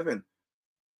 1987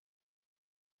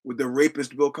 with the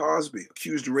rapist Bill Cosby,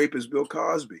 accused rapist Bill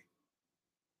Cosby.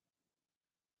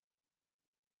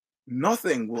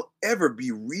 Nothing will ever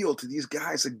be real to these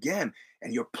guys again,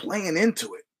 and you're playing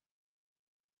into it.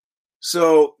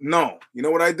 So, no. You know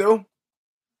what I do?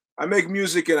 I make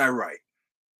music and I write.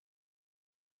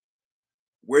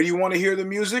 Where do you want to hear the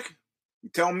music? You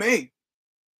tell me.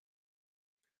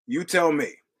 You tell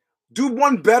me. Do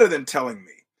one better than telling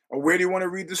me. Or where do you want to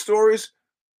read the stories?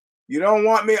 You don't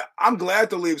want me? I'm glad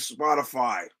to leave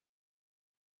Spotify.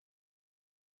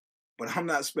 But I'm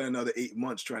not spending another 8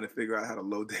 months trying to figure out how to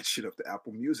load that shit up to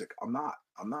Apple Music. I'm not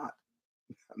going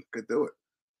to do it.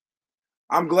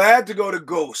 I'm glad to go to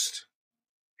Ghost.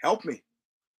 Help me.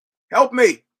 Help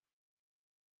me.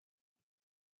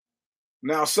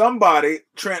 Now, somebody,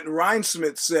 Trent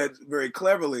Reinsmith, said very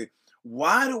cleverly,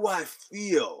 why do I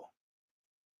feel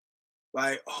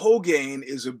like Rogan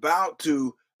is about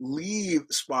to leave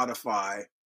Spotify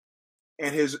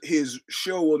and his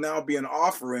show will now be an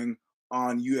offering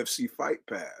on UFC Fight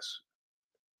Pass?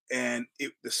 And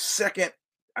the second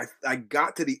I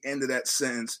got to the end of that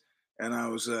sentence, and I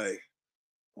was like,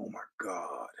 oh my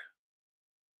God.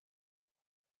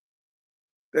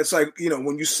 That's like,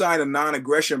 when you sign a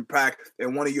non-aggression pact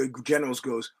and one of your generals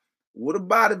goes, what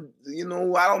about it? I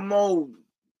don't know,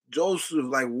 Joseph,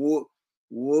 like,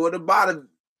 what about it?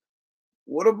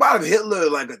 What about if Hitler,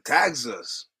 like, attacks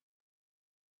us?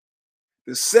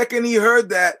 The second he heard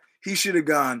that, he should have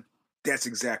gone, that's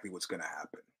exactly what's going to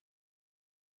happen.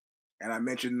 And I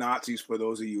mentioned Nazis for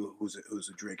those of you who's a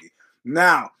drinky.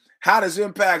 Now, how does it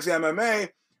impact MMA?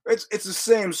 It's the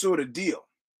same sort of deal.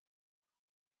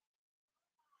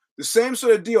 The same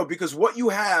sort of deal, because what you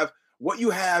have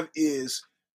is,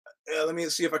 let me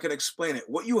see if I can explain it.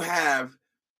 What you have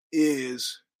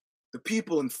is the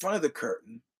people in front of the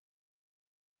curtain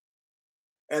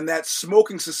and that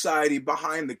smoking society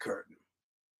behind the curtain.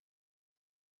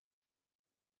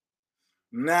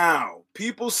 Now,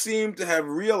 people seem to have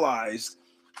realized,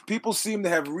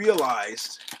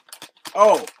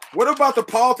 oh, what about the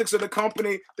politics of the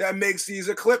company that makes these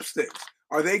Eclipse sticks?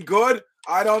 Are they good?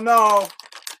 I don't know.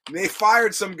 They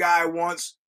fired some guy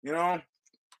once, you know.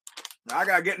 I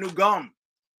gotta get new gum.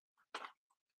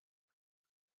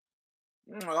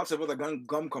 Lots of other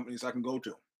gum companies I can go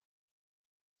to.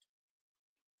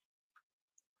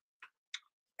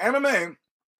 MMA,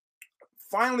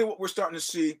 finally, what we're starting to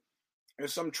see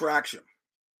is some traction.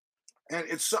 And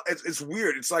it's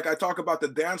weird. It's like I talk about the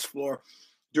dance floor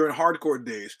during hardcore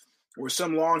days, where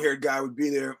some long-haired guy would be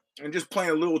there and just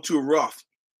playing a little too rough,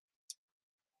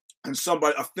 and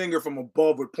a finger from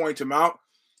above would point him out,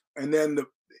 and then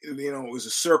it was a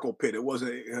circle pit. It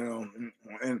wasn't,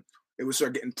 and it would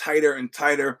start getting tighter and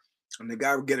tighter, and the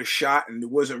guy would get a shot, and he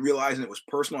wasn't realizing it was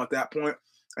personal at that point.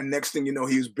 And next thing you know,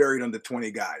 he was buried under 20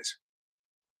 guys,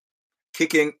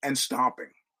 kicking and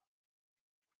stomping.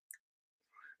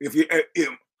 If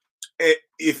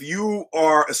you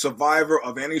are a survivor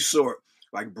of any sort,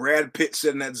 like Brad Pitt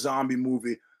said in that zombie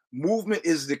movie, movement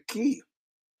is the key.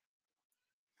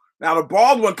 Now, the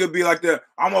bald one could be like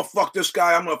I'm going to fuck this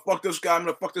guy, I'm going to fuck this guy, I'm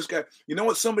going to fuck this guy. You know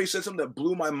what? Somebody said something that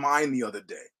blew my mind the other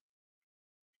day.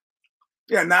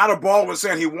 Yeah, now the bald one's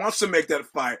saying he wants to make that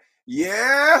fight.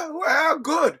 Yeah, well,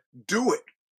 good. Do it.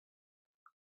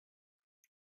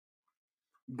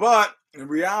 But the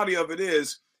reality of it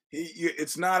is,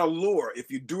 it's not a lure. If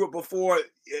you do it before,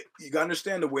 you got to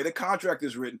understand the way the contract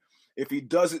is written. If he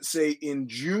does it, say, in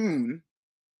June,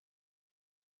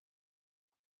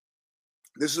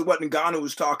 this is what Ngannou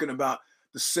was talking about,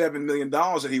 the $7 million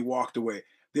that he walked away.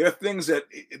 There are things that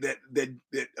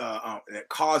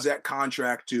cause that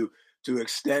contract to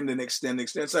extend and extend.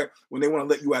 It's like when they want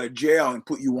to let you out of jail and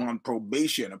put you on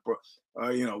probation,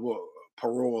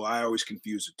 parole. I always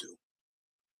confuse the two.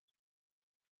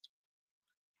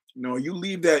 You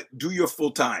leave that, do your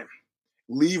full time.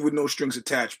 Leave with no strings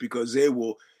attached, because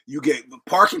you get the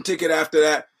parking ticket after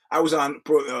that. I was on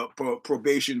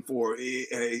probation for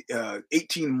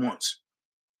 18 months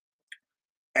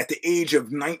at the age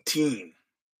of 19.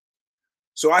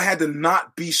 So I had to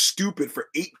not be stupid for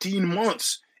 18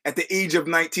 months at the age of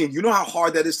 19. You know how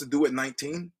hard that is to do at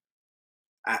 19?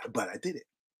 But I did it.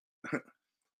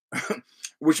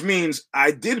 Which means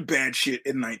I did bad shit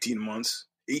in 18 months,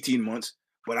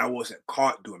 but I wasn't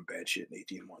caught doing bad shit in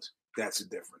 18 months. That's the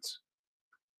difference.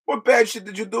 What bad shit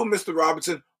did you do, Mr.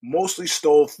 Robinson? Mostly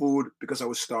stole food because I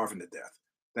was starving to death.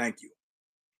 Thank you.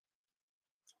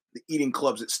 The eating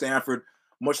clubs at Stanford,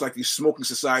 much like these smoking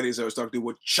societies I was talking to,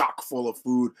 were chock full of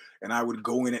food, and I would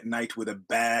go in at night with a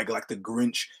bag like the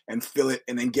Grinch and fill it,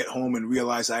 and then get home and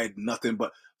realize I had nothing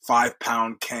but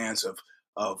 5-pound cans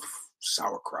of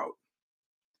sauerkraut.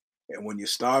 And when you're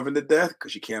starving to death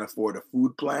because you can't afford a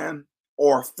food plan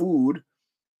or food,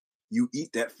 you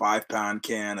eat that 5-pound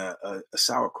can of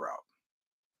sauerkraut.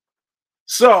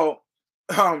 So,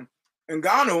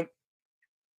 Ngannou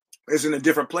is in a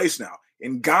different place now.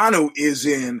 Ngannou is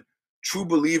in true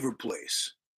believer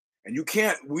place. And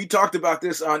we talked about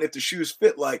this on If the Shoes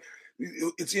Fit, like,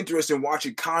 it's interesting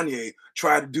watching Kanye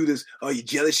try to do this. Are you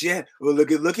jealous yet? Well,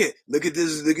 look at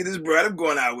this bride I'm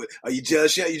going out with. Are you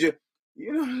jealous yet?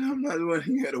 I'm not the one.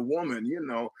 He had a woman,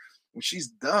 when she's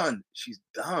done, she's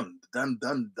done.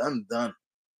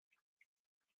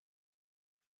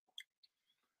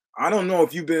 I don't know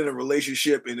if you've been in a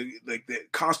relationship and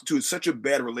that constitutes such a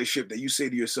bad relationship that you say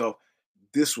to yourself,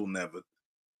 this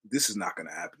is not going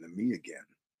to happen to me again.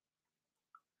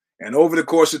 And over the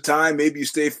course of time, maybe you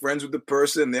stay friends with the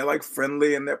person, and they're like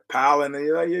friendly and they're palling, and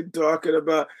you're talking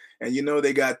about, and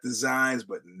they got designs,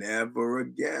 but never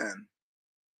again.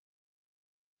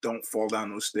 Don't fall down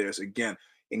those stairs again.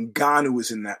 Ngannou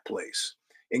is in that place.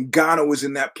 Ngannou is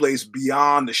in that place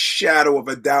beyond the shadow of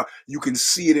a doubt. You can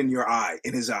see it in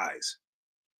his eyes.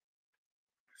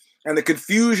 And the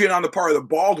confusion on the part of the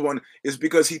bald one is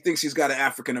because he thinks he's got an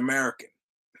African American.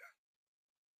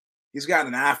 He's got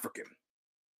an African.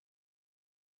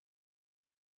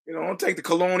 Don't take the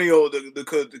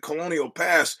colonial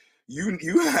past.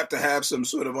 You have to have some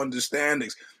sort of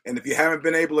understandings. And if you haven't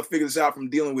been able to figure this out from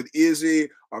dealing with Izzy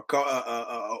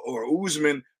or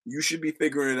Usman, you should be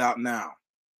figuring it out now.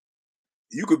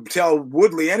 You could tell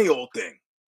Woodley any old thing.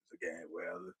 Again,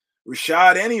 well,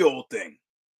 Rashad any old thing.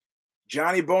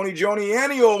 Johnny Boney Joni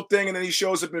any old thing, and then he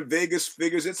shows up in Vegas,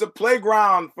 figures it's a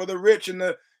playground for the rich and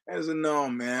the As a no,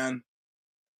 man.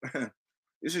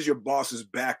 This is your boss's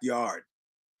backyard.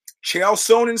 Chael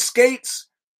Sonnen skates.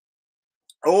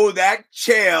 Oh, that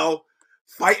Chael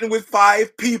fighting with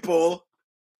 5 people.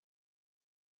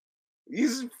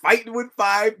 He's fighting with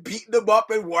 5, beating them up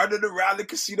and wandering around the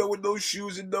casino with no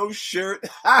shoes and no shirt.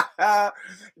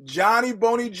 Johnny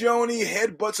Boney Joni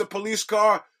headbutts a police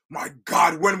car. My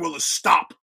God, when will it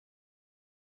stop?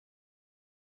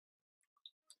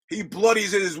 He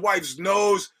bloodies at his wife's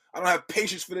nose. I don't have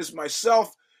patience for this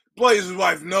myself. Bloodies his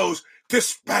wife's nose.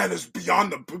 This man is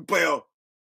beyond the pale.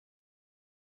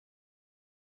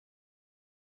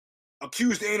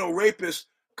 Accused anal rapist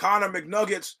Connor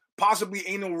McNuggets possibly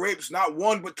anal rapes not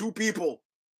 1 but 2 people.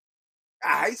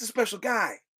 He's a special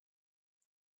guy.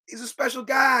 He's a special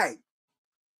guy.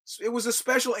 It was a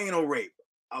special anal rape.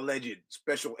 Alleged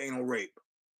special anal rape.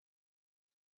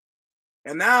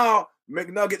 And now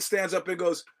McNugget stands up and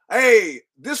goes, hey,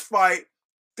 this fight,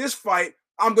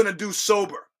 I'm going to do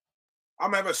sober.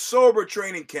 I'm going to have a sober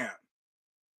training camp.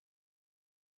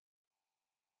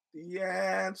 The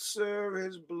answer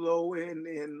is blowing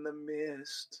in the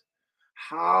mist.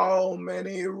 How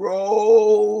many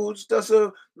roads does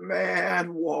a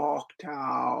man walk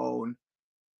down?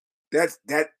 That's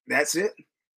it.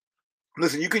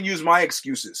 Listen, you can use my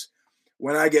excuses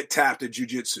when I get tapped at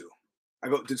jiu-jitsu. I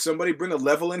go, did somebody bring a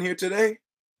level in here today?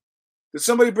 Did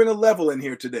somebody bring a level in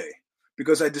here today?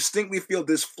 Because I distinctly feel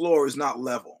this floor is not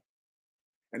level.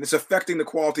 And it's affecting the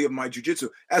quality of my jiu-jitsu,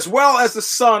 as well as the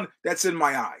sun that's in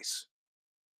my eyes.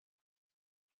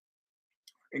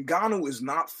 Ngannou is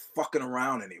not fucking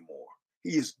around anymore.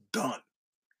 He is done.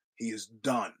 He is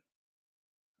done.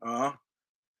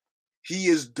 He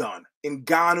is done.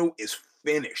 Ngannou is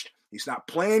finished. He's not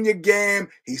playing your game.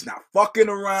 He's not fucking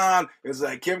around. It's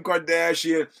like Kim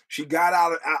Kardashian. She got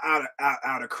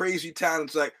out of crazy town.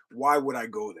 It's like, why would I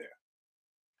go there?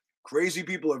 Crazy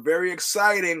people are very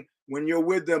exciting when you're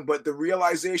with them, but the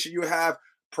realization you have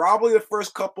probably the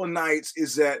first couple of nights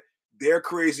is that they're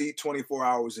crazy 24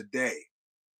 hours a day.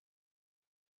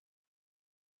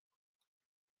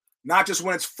 Not just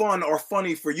when it's fun or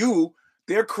funny for you.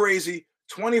 They're crazy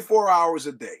 24 hours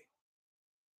a day.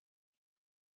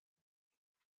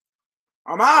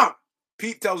 I'm out.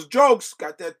 Pete tells jokes,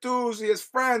 got tattoos, he has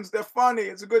friends, they're funny,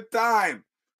 it's a good time.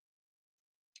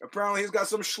 Apparently he's got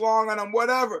some schlong on him,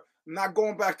 whatever. I'm not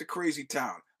going back to crazy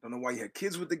town. Don't know why you had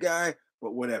kids with the guy,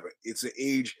 but whatever. It's an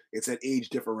age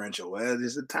differential.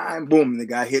 There's a time, boom, the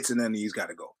guy hits and then he's got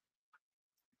to go.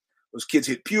 Those kids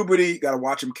hit puberty, you got to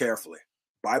watch them carefully.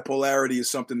 Bipolarity is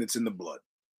something that's in the blood.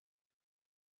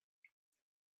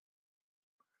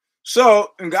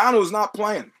 So Ngannou is not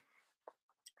playing.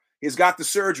 He's got the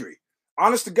surgery.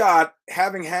 Honest to God,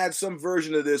 having had some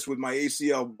version of this with my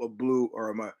ACL blew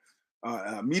or my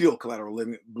medial collateral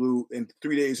ligament blew in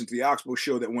 3 days into the Oxbow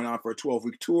show that went on for a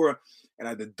 12-week tour, and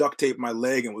I had to duct tape my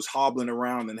leg and was hobbling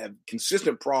around and had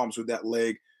consistent problems with that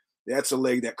leg. That's a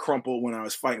leg that crumpled when I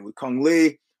was fighting with Kung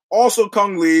Lee. Also,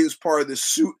 Kung Lee is part of this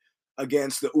suit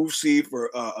against the UFC for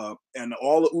and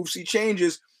all the UFC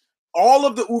changes. All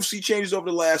of the UFC changes over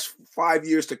the last 5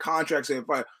 years to contracts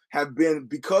have been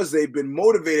because they've been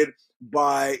motivated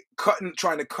by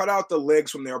trying to cut out the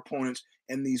legs from their opponents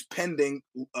and these pending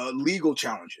legal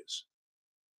challenges.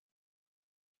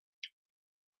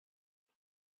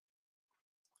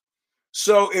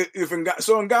 So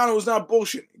Ngannou is not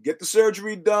bullshit. Get the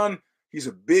surgery done. He's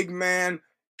a big man,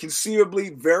 conceivably,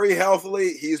 very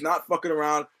healthily. He's not fucking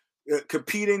around,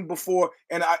 competing before.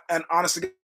 And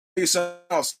honestly, something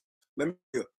else. Let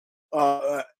me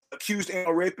accused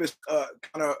anal rapist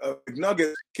Conor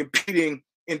McNuggets competing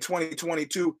in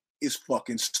 2022 is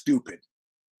fucking stupid.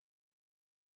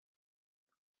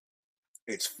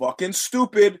 It's fucking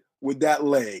stupid with that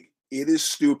leg. It is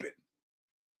stupid.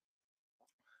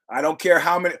 I don't care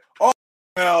how many.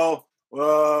 Oh,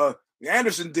 well,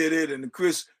 Anderson did it, and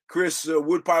Chris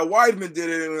Woodpile Weidman did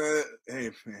it.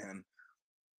 Hey, man.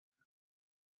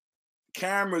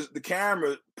 The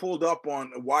camera pulled up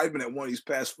on Weidman at one of these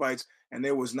past fights, and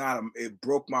there was not it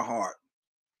broke my heart.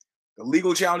 The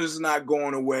legal challenges are not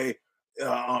going away.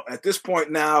 At this point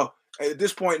now,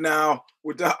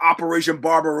 with the Operation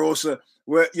Barbarossa,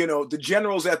 where the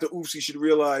generals at the UFC should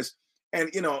realize,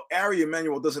 and Ari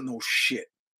Emanuel doesn't know shit.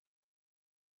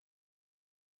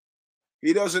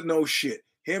 He doesn't know shit.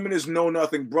 Him and his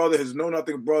know-nothing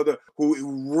brother,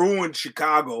 who ruined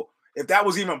Chicago, if that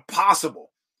was even possible.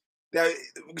 That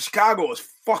Chicago is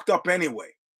fucked up anyway.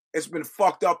 It's been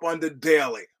fucked up under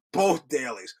Daly, both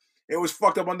Dalys. It was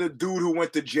fucked up under the dude who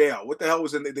went to jail. What the hell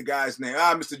was the guy's name?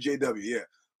 Mr. JW, yeah.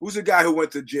 Who's the guy who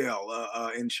went to jail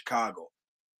in Chicago?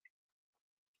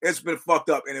 It's been fucked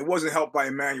up, and it wasn't helped by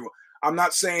Emmanuel. I'm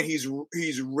not saying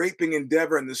he's raping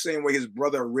Endeavor in the same way his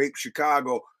brother raped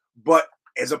Chicago, but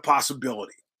as a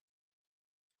possibility.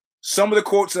 Some of the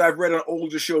quotes that I've read on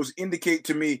older shows indicate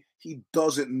to me he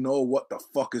doesn't know what the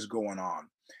fuck is going on.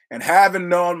 And having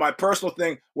known my personal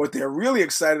thing, what they're really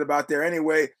excited about there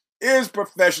anyway is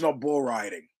professional bull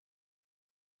riding.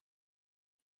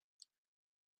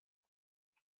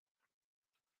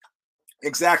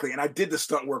 Exactly. And I did the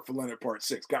stunt work for Leonard Part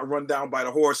 6. Got run down by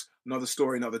the horse. Another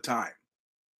story, another time.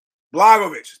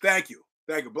 Blachowicz. Thank you.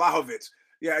 Blachowicz.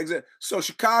 Yeah, exactly. So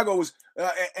Chicago was,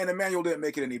 and Emmanuel didn't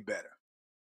make it any better.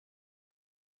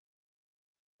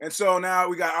 And so now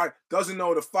we got, doesn't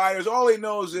know the fighters. All he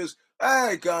knows is,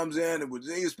 he comes in with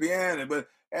ESPN.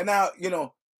 And now,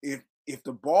 if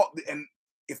the ball, and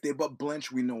if they but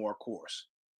blench, we know our course.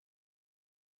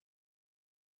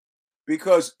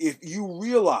 Because if you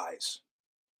realize,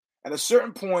 at a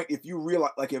certain point, if you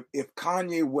realize, like if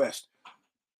Kanye West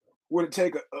were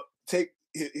to take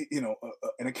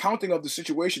an accounting of the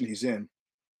situation he's in,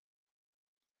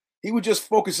 he would just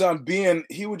focus on being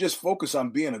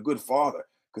a good father,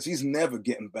 because he's never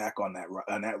getting back on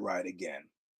that ride again.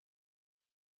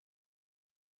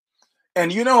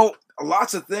 And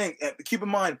lots of things. Keep in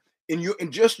mind,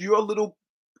 in just your little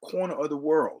corner of the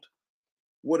world,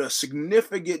 what a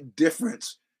significant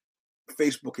difference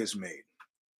Facebook has made.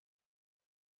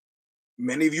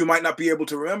 Many of you might not be able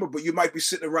to remember, but you might be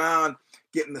sitting around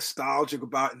getting nostalgic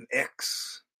about an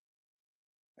ex,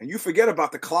 and you forget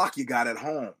about the clock you got at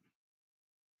home.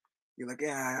 You're like,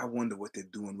 I wonder what they're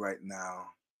doing right now.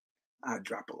 I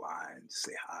drop a line,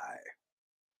 say hi.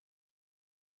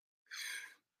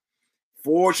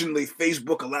 Fortunately,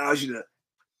 Facebook allows you to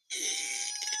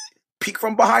peek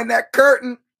from behind that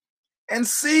curtain and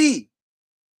see.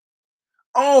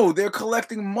 Oh, they're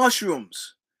collecting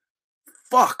mushrooms.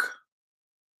 Fuck.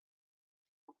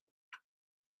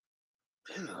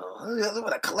 They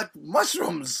want to collect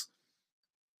mushrooms.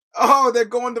 Oh, they're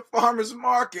going to farmers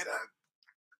market.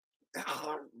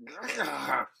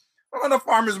 On the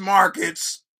farmers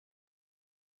markets.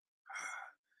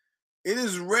 It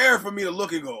is rare for me to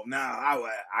look and go,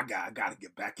 I got to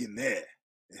get back in there.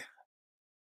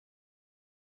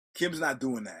 Kim's not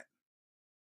doing that.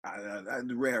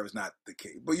 Rare is not the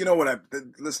case. But you know what?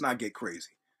 Let's not get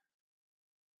crazy.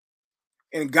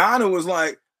 And Ghana was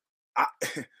like,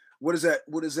 what is that?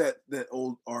 What is that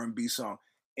old R&B song?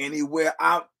 Anywhere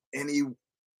I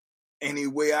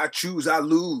choose, I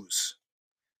lose.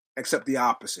 Except the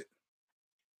opposite.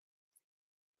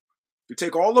 You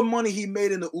take all the money he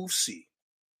made in the UFC,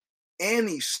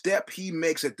 any step he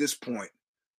makes at this point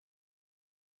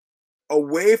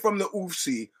away from the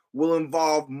UFC will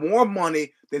involve more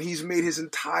money than he's made his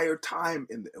entire time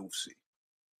in the UFC.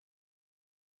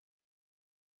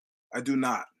 I do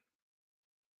not.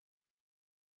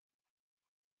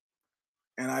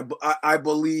 And I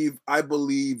believe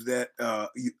that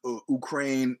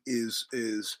Ukraine is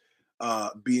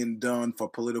being done for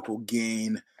political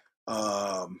gain,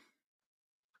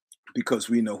 because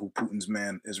we know who Putin's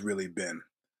man has really been.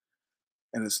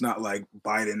 And it's not like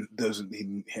Biden doesn't.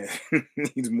 He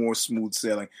needs more smooth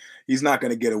sailing. He's not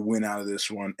going to get a win out of this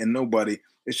one. And nobody.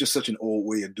 It's just such an old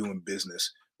way of doing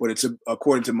business. But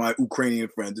according to my Ukrainian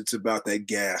friends, it's about that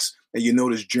gas. And you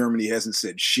notice Germany hasn't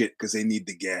said shit because they need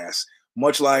the gas.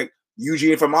 Much like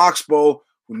Eugene from Oxbow,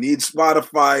 who needs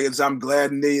Spotify, as I'm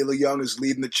glad Neil Young is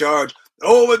leading the charge.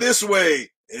 Over this way.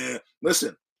 Yeah.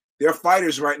 Listen, there are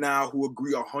fighters right now who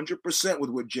agree 100% with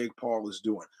what Jake Paul is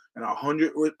doing. And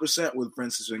 100% with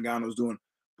Francis Ngannou's doing.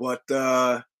 But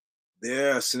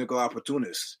they're cynical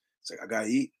opportunists. It's like, I got to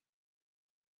eat.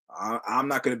 I'm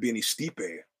not going to be any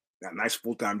Stipe. Got a nice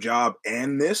full-time job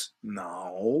and this?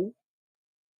 No.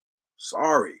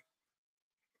 Sorry.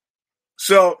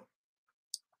 So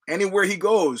anywhere he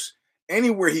goes,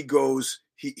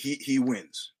 he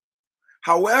wins.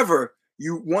 However,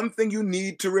 one thing you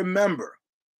need to remember,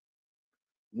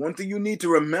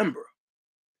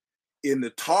 in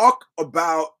the talk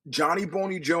about Johnny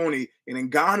Boney Joni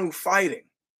and Ngannou fighting,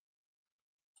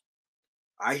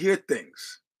 I hear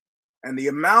things. And the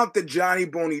amount that Johnny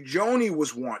Boney Joni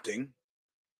was wanting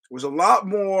was a lot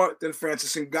more than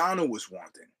Francis Ngannou was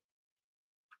wanting.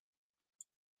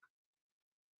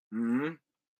 Mm-hmm.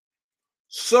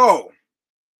 So,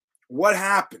 what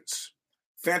happens?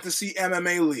 Fantasy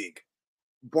MMA League.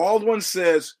 Baldwin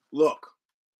says, look,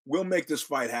 we'll make this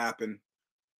fight happen.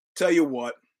 Tell you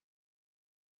what,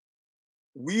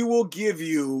 we will give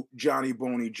you, Johnny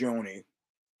Boney Joni,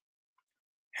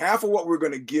 half of what we're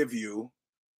going to give you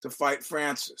to fight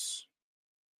Francis.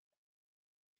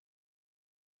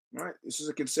 All right? This is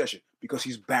a concession because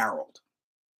he's barreled.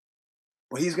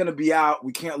 but he's going to be out.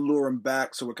 We can't lure him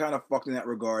back, so we're kind of fucked in that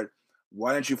regard.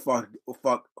 Why don't you fuck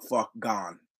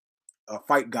Gone?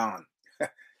 Fight Gone.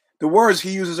 The words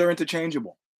he uses are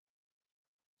interchangeable.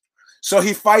 So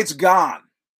he fights Gone.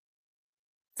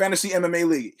 Fantasy MMA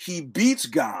League. He beats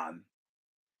Gone.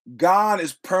 Gone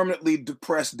is permanently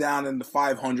depressed down in the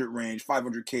 500 range,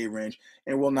 500K range,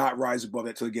 and will not rise above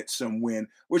that till he gets some win,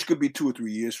 which could be 2 or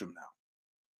 3 years from now.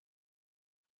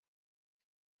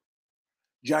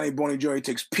 Johnny Boney Joey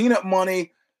takes peanut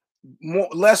money,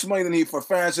 less money than he for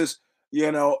Francis,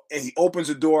 and he opens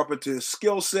the door up into his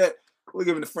skill set. We're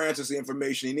giving Francis the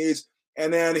information he needs,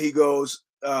 and then he goes.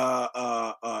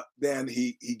 Then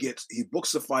he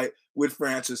books the fight with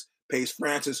Francis, pays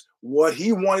Francis what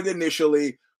he wanted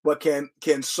initially, but can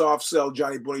soft sell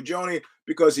Johnny Boney Johnny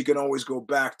because he can always go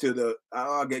back to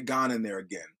I'll get Gone in there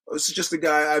again. This is just the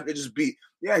guy I just beat.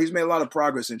 Yeah, he's made a lot of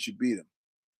progress since you beat him.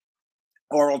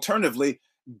 Or alternatively,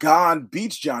 Gone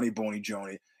beats Johnny Boney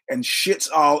Johnny and shits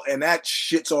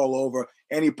all over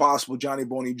any possible Johnny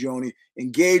Boney Johnny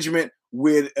engagement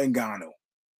with Ngannou.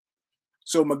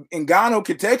 So Ngannou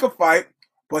can take a fight,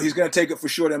 but he's going to take it for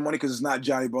short end money because it's not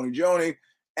Johnny Boney Johnny.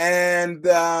 And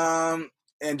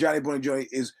Johnny Boney Johnny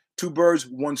is 2 birds,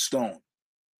 1 stone.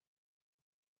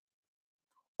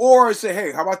 Or say,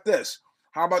 hey, how about this?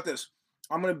 I'm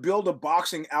going to build a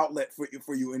boxing outlet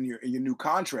for you in your new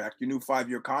contract, your new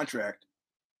 5-year contract.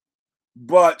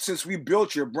 But since we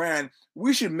built your brand,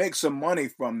 we should make some money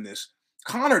from this.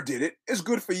 Conor did it. It's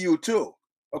good for you too.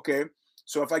 Okay.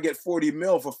 So if I get 40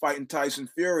 mil for fighting Tyson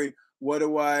Fury,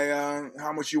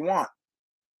 how much you want?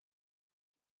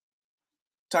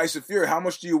 Tyson Fury, how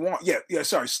much do you want? Yeah,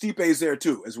 sorry. Stipe is there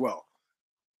too as well.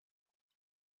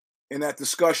 In that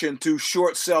discussion to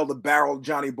short sell the barrel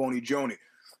Johnny Boney Johnny.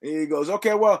 And he goes,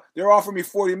 okay, well, they're offering me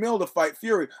 40 mil to fight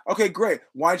Fury. Okay, great.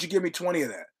 Why don't you give me 20 of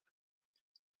that?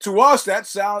 To us, that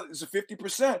sounds a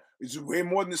 50%. It's way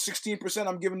more than the 16%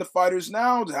 I'm giving the fighters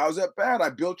now. How's that bad? I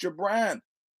built your brand.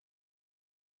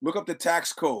 Look up the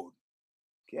tax code.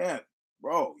 Can't,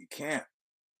 bro. You can't.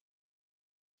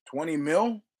 20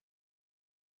 mil?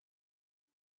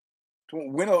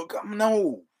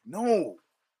 No.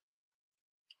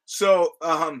 So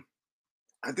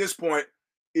at this point,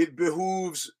 it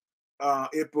behooves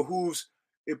Ngannou.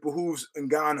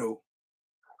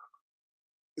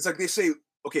 It's like they say,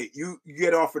 okay, you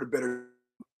get offered a better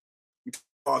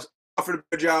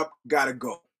job, gotta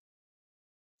go.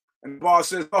 And the boss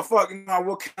says, oh, fuck, no,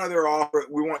 we'll counter their offer.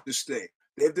 We want to stay.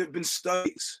 There have been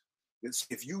studies.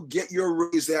 If you get your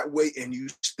raise that way and you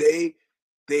stay,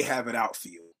 they have it out for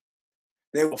you.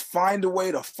 They will find a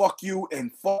way to fuck you,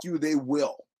 and fuck you they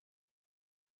will.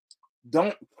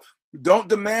 Don't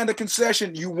demand a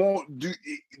concession. You won't do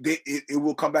it. It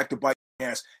will come back to bite your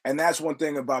ass. And that's one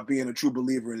thing about being a true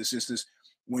believer in this instance.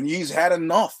 When he's had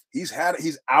enough, he's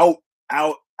out.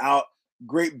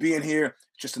 Great being here.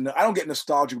 Just enough. I don't get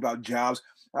nostalgic about jobs.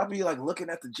 I'll be like looking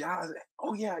at the jobs.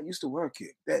 Oh yeah, I used to work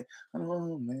here.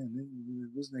 Oh man,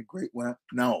 wasn't that great?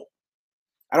 No,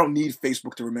 I don't need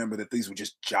Facebook to remember that these were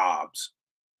just jobs.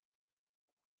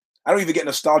 I don't even get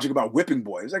nostalgic about whipping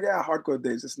boy. It's like, yeah, hardcore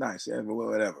days. It's nice. Yeah, but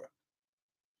whatever.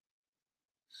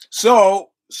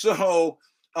 So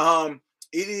it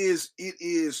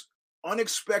is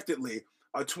unexpectedly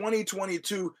a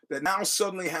 2022 that now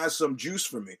suddenly has some juice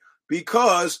for me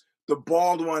because the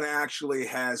bald one actually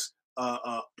has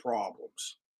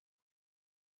problems.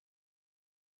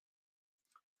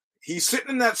 He's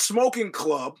sitting in that smoking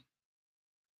club,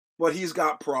 but he's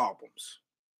got problems.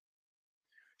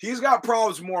 He's got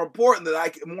problems more importantly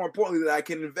that I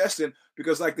can invest in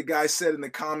because, like the guy said in the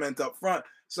comment up front,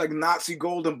 it's like Nazi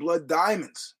gold and blood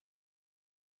diamonds.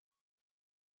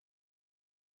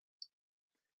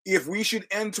 If we should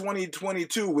end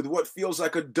 2022 with what feels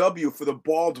like a W for the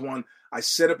bald one, I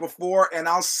said it before and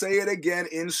I'll say it again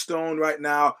in stone right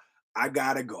now, I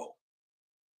gotta go.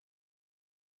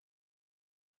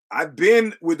 I've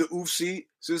been with the UFC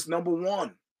since number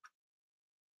 1.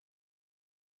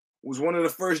 Was one of the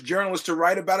first journalists to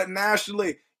write about it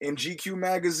nationally in GQ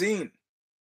magazine.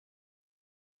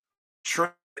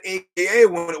 Trent, AKA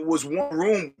when it was one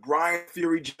room, Brian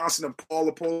Fury Johnson and Paul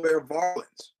the Polar Bear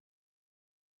Varlins.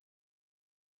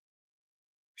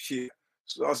 Shit.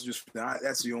 So that's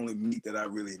the only meat that I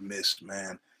really missed,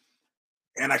 man.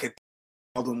 And I can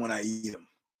tell them when I eat them.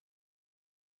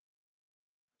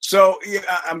 So yeah,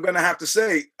 I'm gonna have to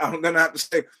say,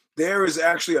 there is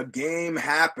actually a game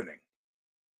happening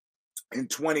in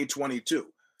 2022.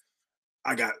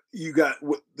 You got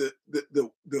the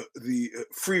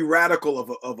free radical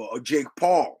of a Jake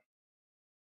Paul.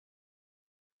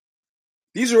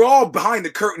 These are all behind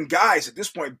the curtain guys at this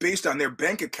point, based on their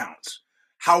bank accounts.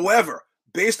 However,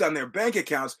 based on their bank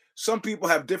accounts, some people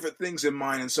have different things in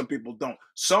mind and some people don't.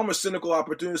 Some are cynical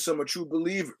opportunists, some are true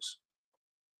believers.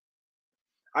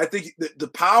 I think the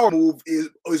power move is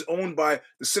owned by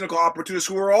the cynical opportunists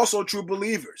who are also true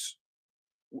believers.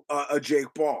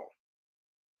 Jake Paul,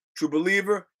 true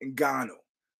believer, and Ngannou.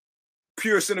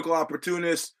 Pure cynical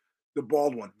opportunist, the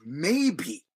bald one.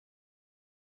 Maybe.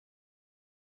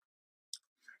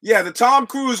 Yeah, the Tom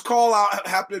Cruise call out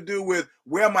have to do with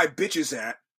Where My Bitch Is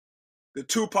At, the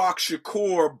Tupac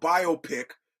Shakur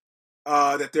biopic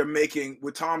that they're making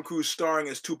with Tom Cruise starring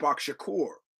as Tupac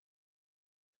Shakur.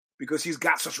 Because he's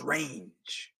got such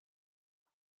range.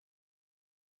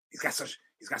 He's got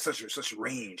such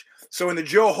range. So in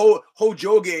the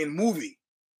Rogan movie,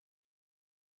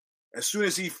 as soon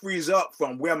as he frees up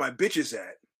from Where My Bitch Is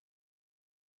At,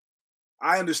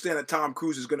 I understand that Tom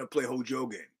Cruise is going to play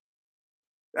Rogan.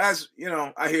 That's,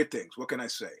 I hear things. What can I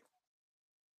say?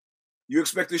 You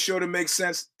expect the show to make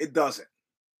sense? It doesn't.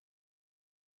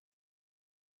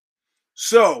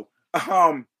 So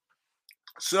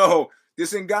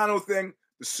this Ngannou thing,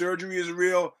 the surgery is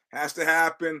real, has to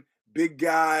happen. Big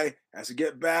guy has to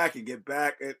get back,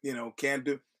 can't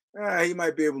do. He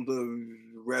might be able to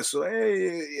wrestle,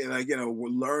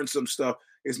 learn some stuff.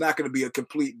 It's not going to be a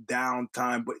complete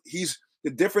downtime, but the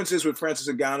difference is with Francis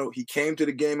Ngannou, he came to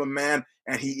the game a man,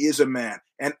 and he is a man,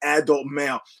 an adult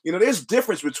male. There's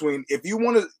difference between, if you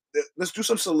want to, let's do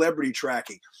some celebrity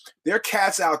tracking. There are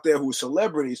cats out there who are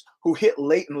celebrities who hit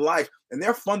late in life, and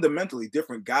they're fundamentally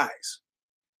different guys.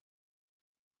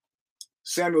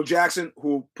 Samuel Jackson,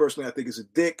 who personally I think is a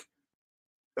dick,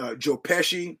 Joe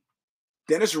Pesci,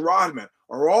 Dennis Rodman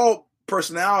are all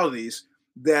personalities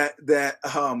that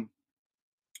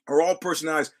are all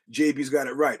personalities. JB's got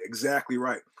it right, exactly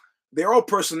right. They're all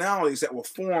personalities that were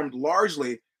formed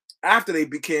largely after they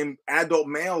became adult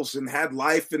males and had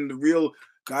life in the real,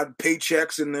 got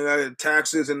paychecks and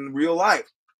taxes in real life.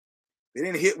 They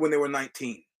didn't hit when they were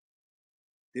 19.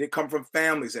 They didn't come from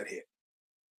families that hit.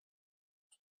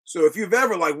 So if you've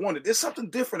ever wondered, there's something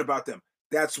different about them.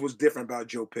 That's what's different about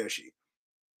Joe Pesci.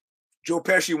 Joe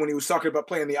Pesci, when he was talking about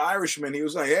playing the Irishman, he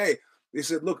was like, "Hey," they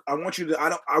said, "Look, I want you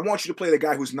to play the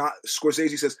guy who's not."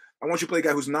 Scorsese says, "I want you to play the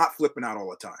guy who's not flipping out all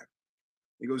the time."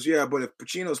 He goes, "Yeah, but if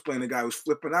Pacino's playing the guy who's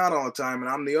flipping out all the time,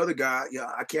 and I'm the other guy,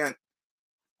 I can't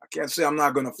say I'm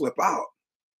not going to flip out."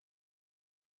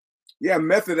 Yeah,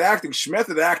 method acting.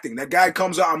 That guy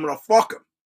comes out, I'm going to fuck him.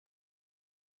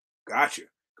 Gotcha.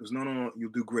 Because no,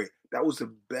 you'll do great. That was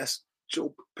the best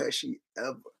Joe Pesci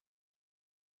ever.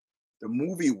 The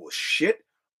movie was shit,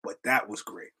 but that was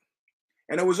great.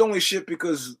 And it was only shit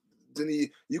because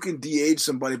you can de-age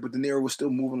somebody, but De Niro was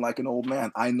still moving like an old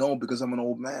man. I know because I'm an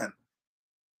old man.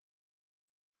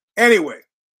 Anyway,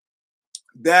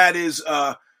 that is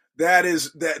the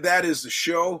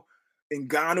show.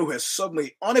 Ngannou has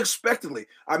suddenly, unexpectedly,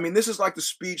 this is like the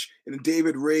speech in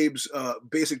David Rabe's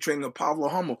basic training of Pablo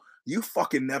Hummel. You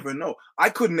fucking never know. I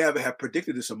could never have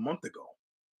predicted this a month ago.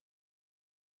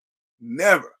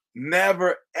 Never,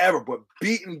 ever. But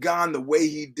beating Ngannou the way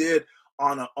he did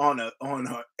on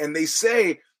her, and they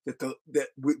say that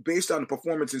based on the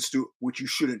Performance Institute, which you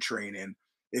shouldn't train in,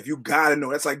 if you gotta know,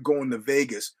 that's like going to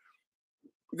Vegas.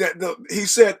 He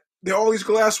said there are all these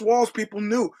glass walls people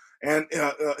knew, and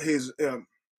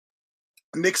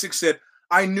Nixick said,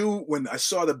 "I knew when I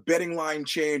saw the betting line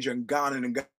change on Ngannou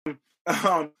and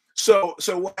Ngannou." So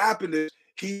what happened is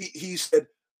he said,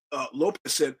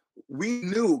 Lopez said, we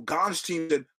knew, Gon's team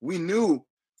said, we knew,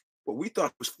 but we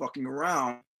thought he was fucking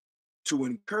around to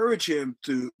encourage him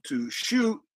to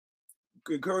shoot,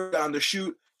 encourage him to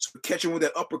shoot, so catch him with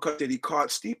that uppercut that he caught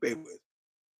Stipe with.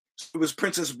 So it was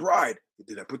Princess Bride.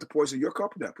 Did I put the poison in your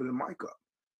cup or did I put it in my cup?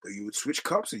 So you would switch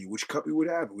cups and which cup you would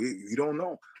have. You don't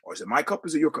know. Or is it my cup or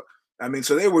is it your cup?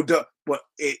 So they were done, but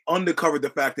it undercovered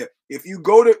the fact that if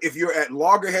you're at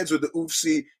loggerheads with the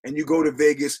UFC and you go to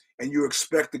Vegas and you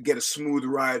expect to get a smooth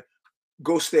ride,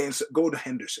 go to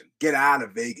Henderson. Get out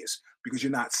of Vegas because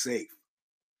you're not safe.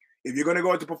 If you're going to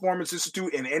go to the Performance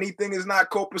Institute and anything is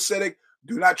not copacetic,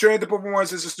 do not train at the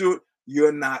Performance Institute.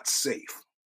 You're not safe.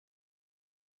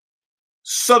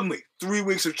 Suddenly, 3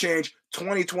 weeks of change.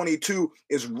 2022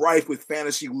 is rife with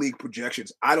fantasy league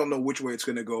projections. I don't know which way it's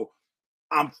going to go.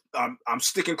 I'm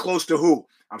sticking close to who?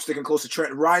 I'm sticking close to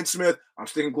Trent Rhinesmith. I'm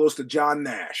sticking close to John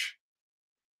Nash.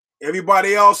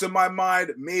 Everybody else in my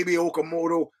mind, maybe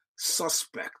Okamoto,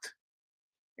 suspect.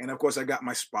 And of course, I got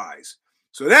my spies.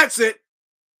 So that's it.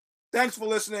 Thanks for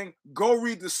listening. Go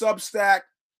read the Substack.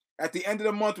 At the end of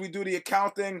the month, we do the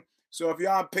accounting. So if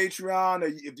you're on Patreon or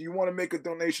if you want to make a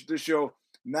donation to the show,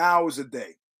 now is the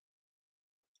day.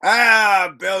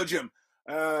 Belgium.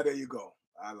 There you go.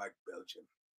 I like Belgium.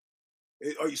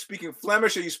 Are you speaking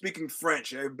Flemish or are you speaking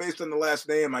French? Based on the last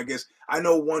name, I guess. I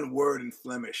know one word in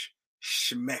Flemish.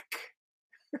 Schmeck.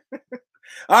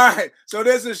 All right. So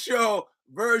there's a show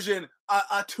version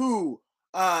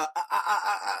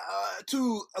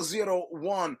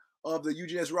 201 of the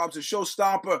Eugene S. Robinson Show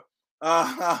Stomper.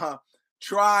 Of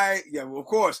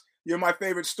course, you're my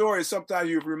favorite story. Sometimes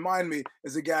you remind me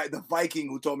as a guy, the Viking,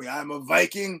 who told me, I'm a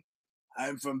Viking.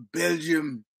 I'm from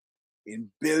Belgium.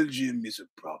 In Belgium is a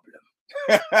problem.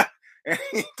 And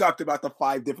he talked about the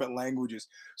 5 different languages.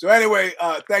 So anyway,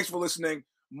 thanks for listening.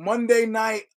 Monday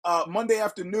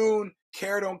afternoon,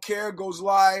 Care Don't Care goes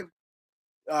live,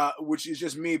 which is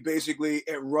just me basically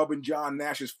at rubbing John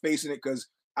Nash's face in it because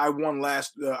I won the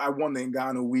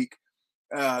Ngannou week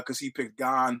because he picked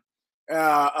Gan.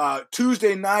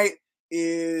 Tuesday night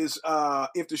is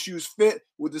If the Shoes Fit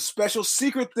with the special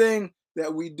secret thing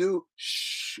that we do.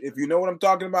 Shh, if you know what I'm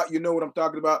talking about, you know what I'm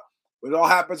talking about. It all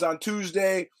happens on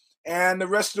Tuesday and the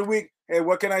rest of the week. Hey,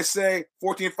 what can I say?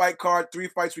 14-fight card, 3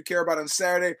 fights we care about on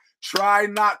Saturday. Try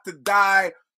not to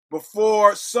die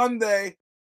before Sunday.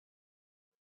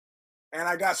 And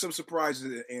I got some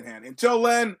surprises in hand. Until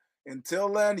then,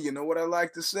 you know what I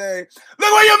like to say.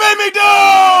 Look what you made me do!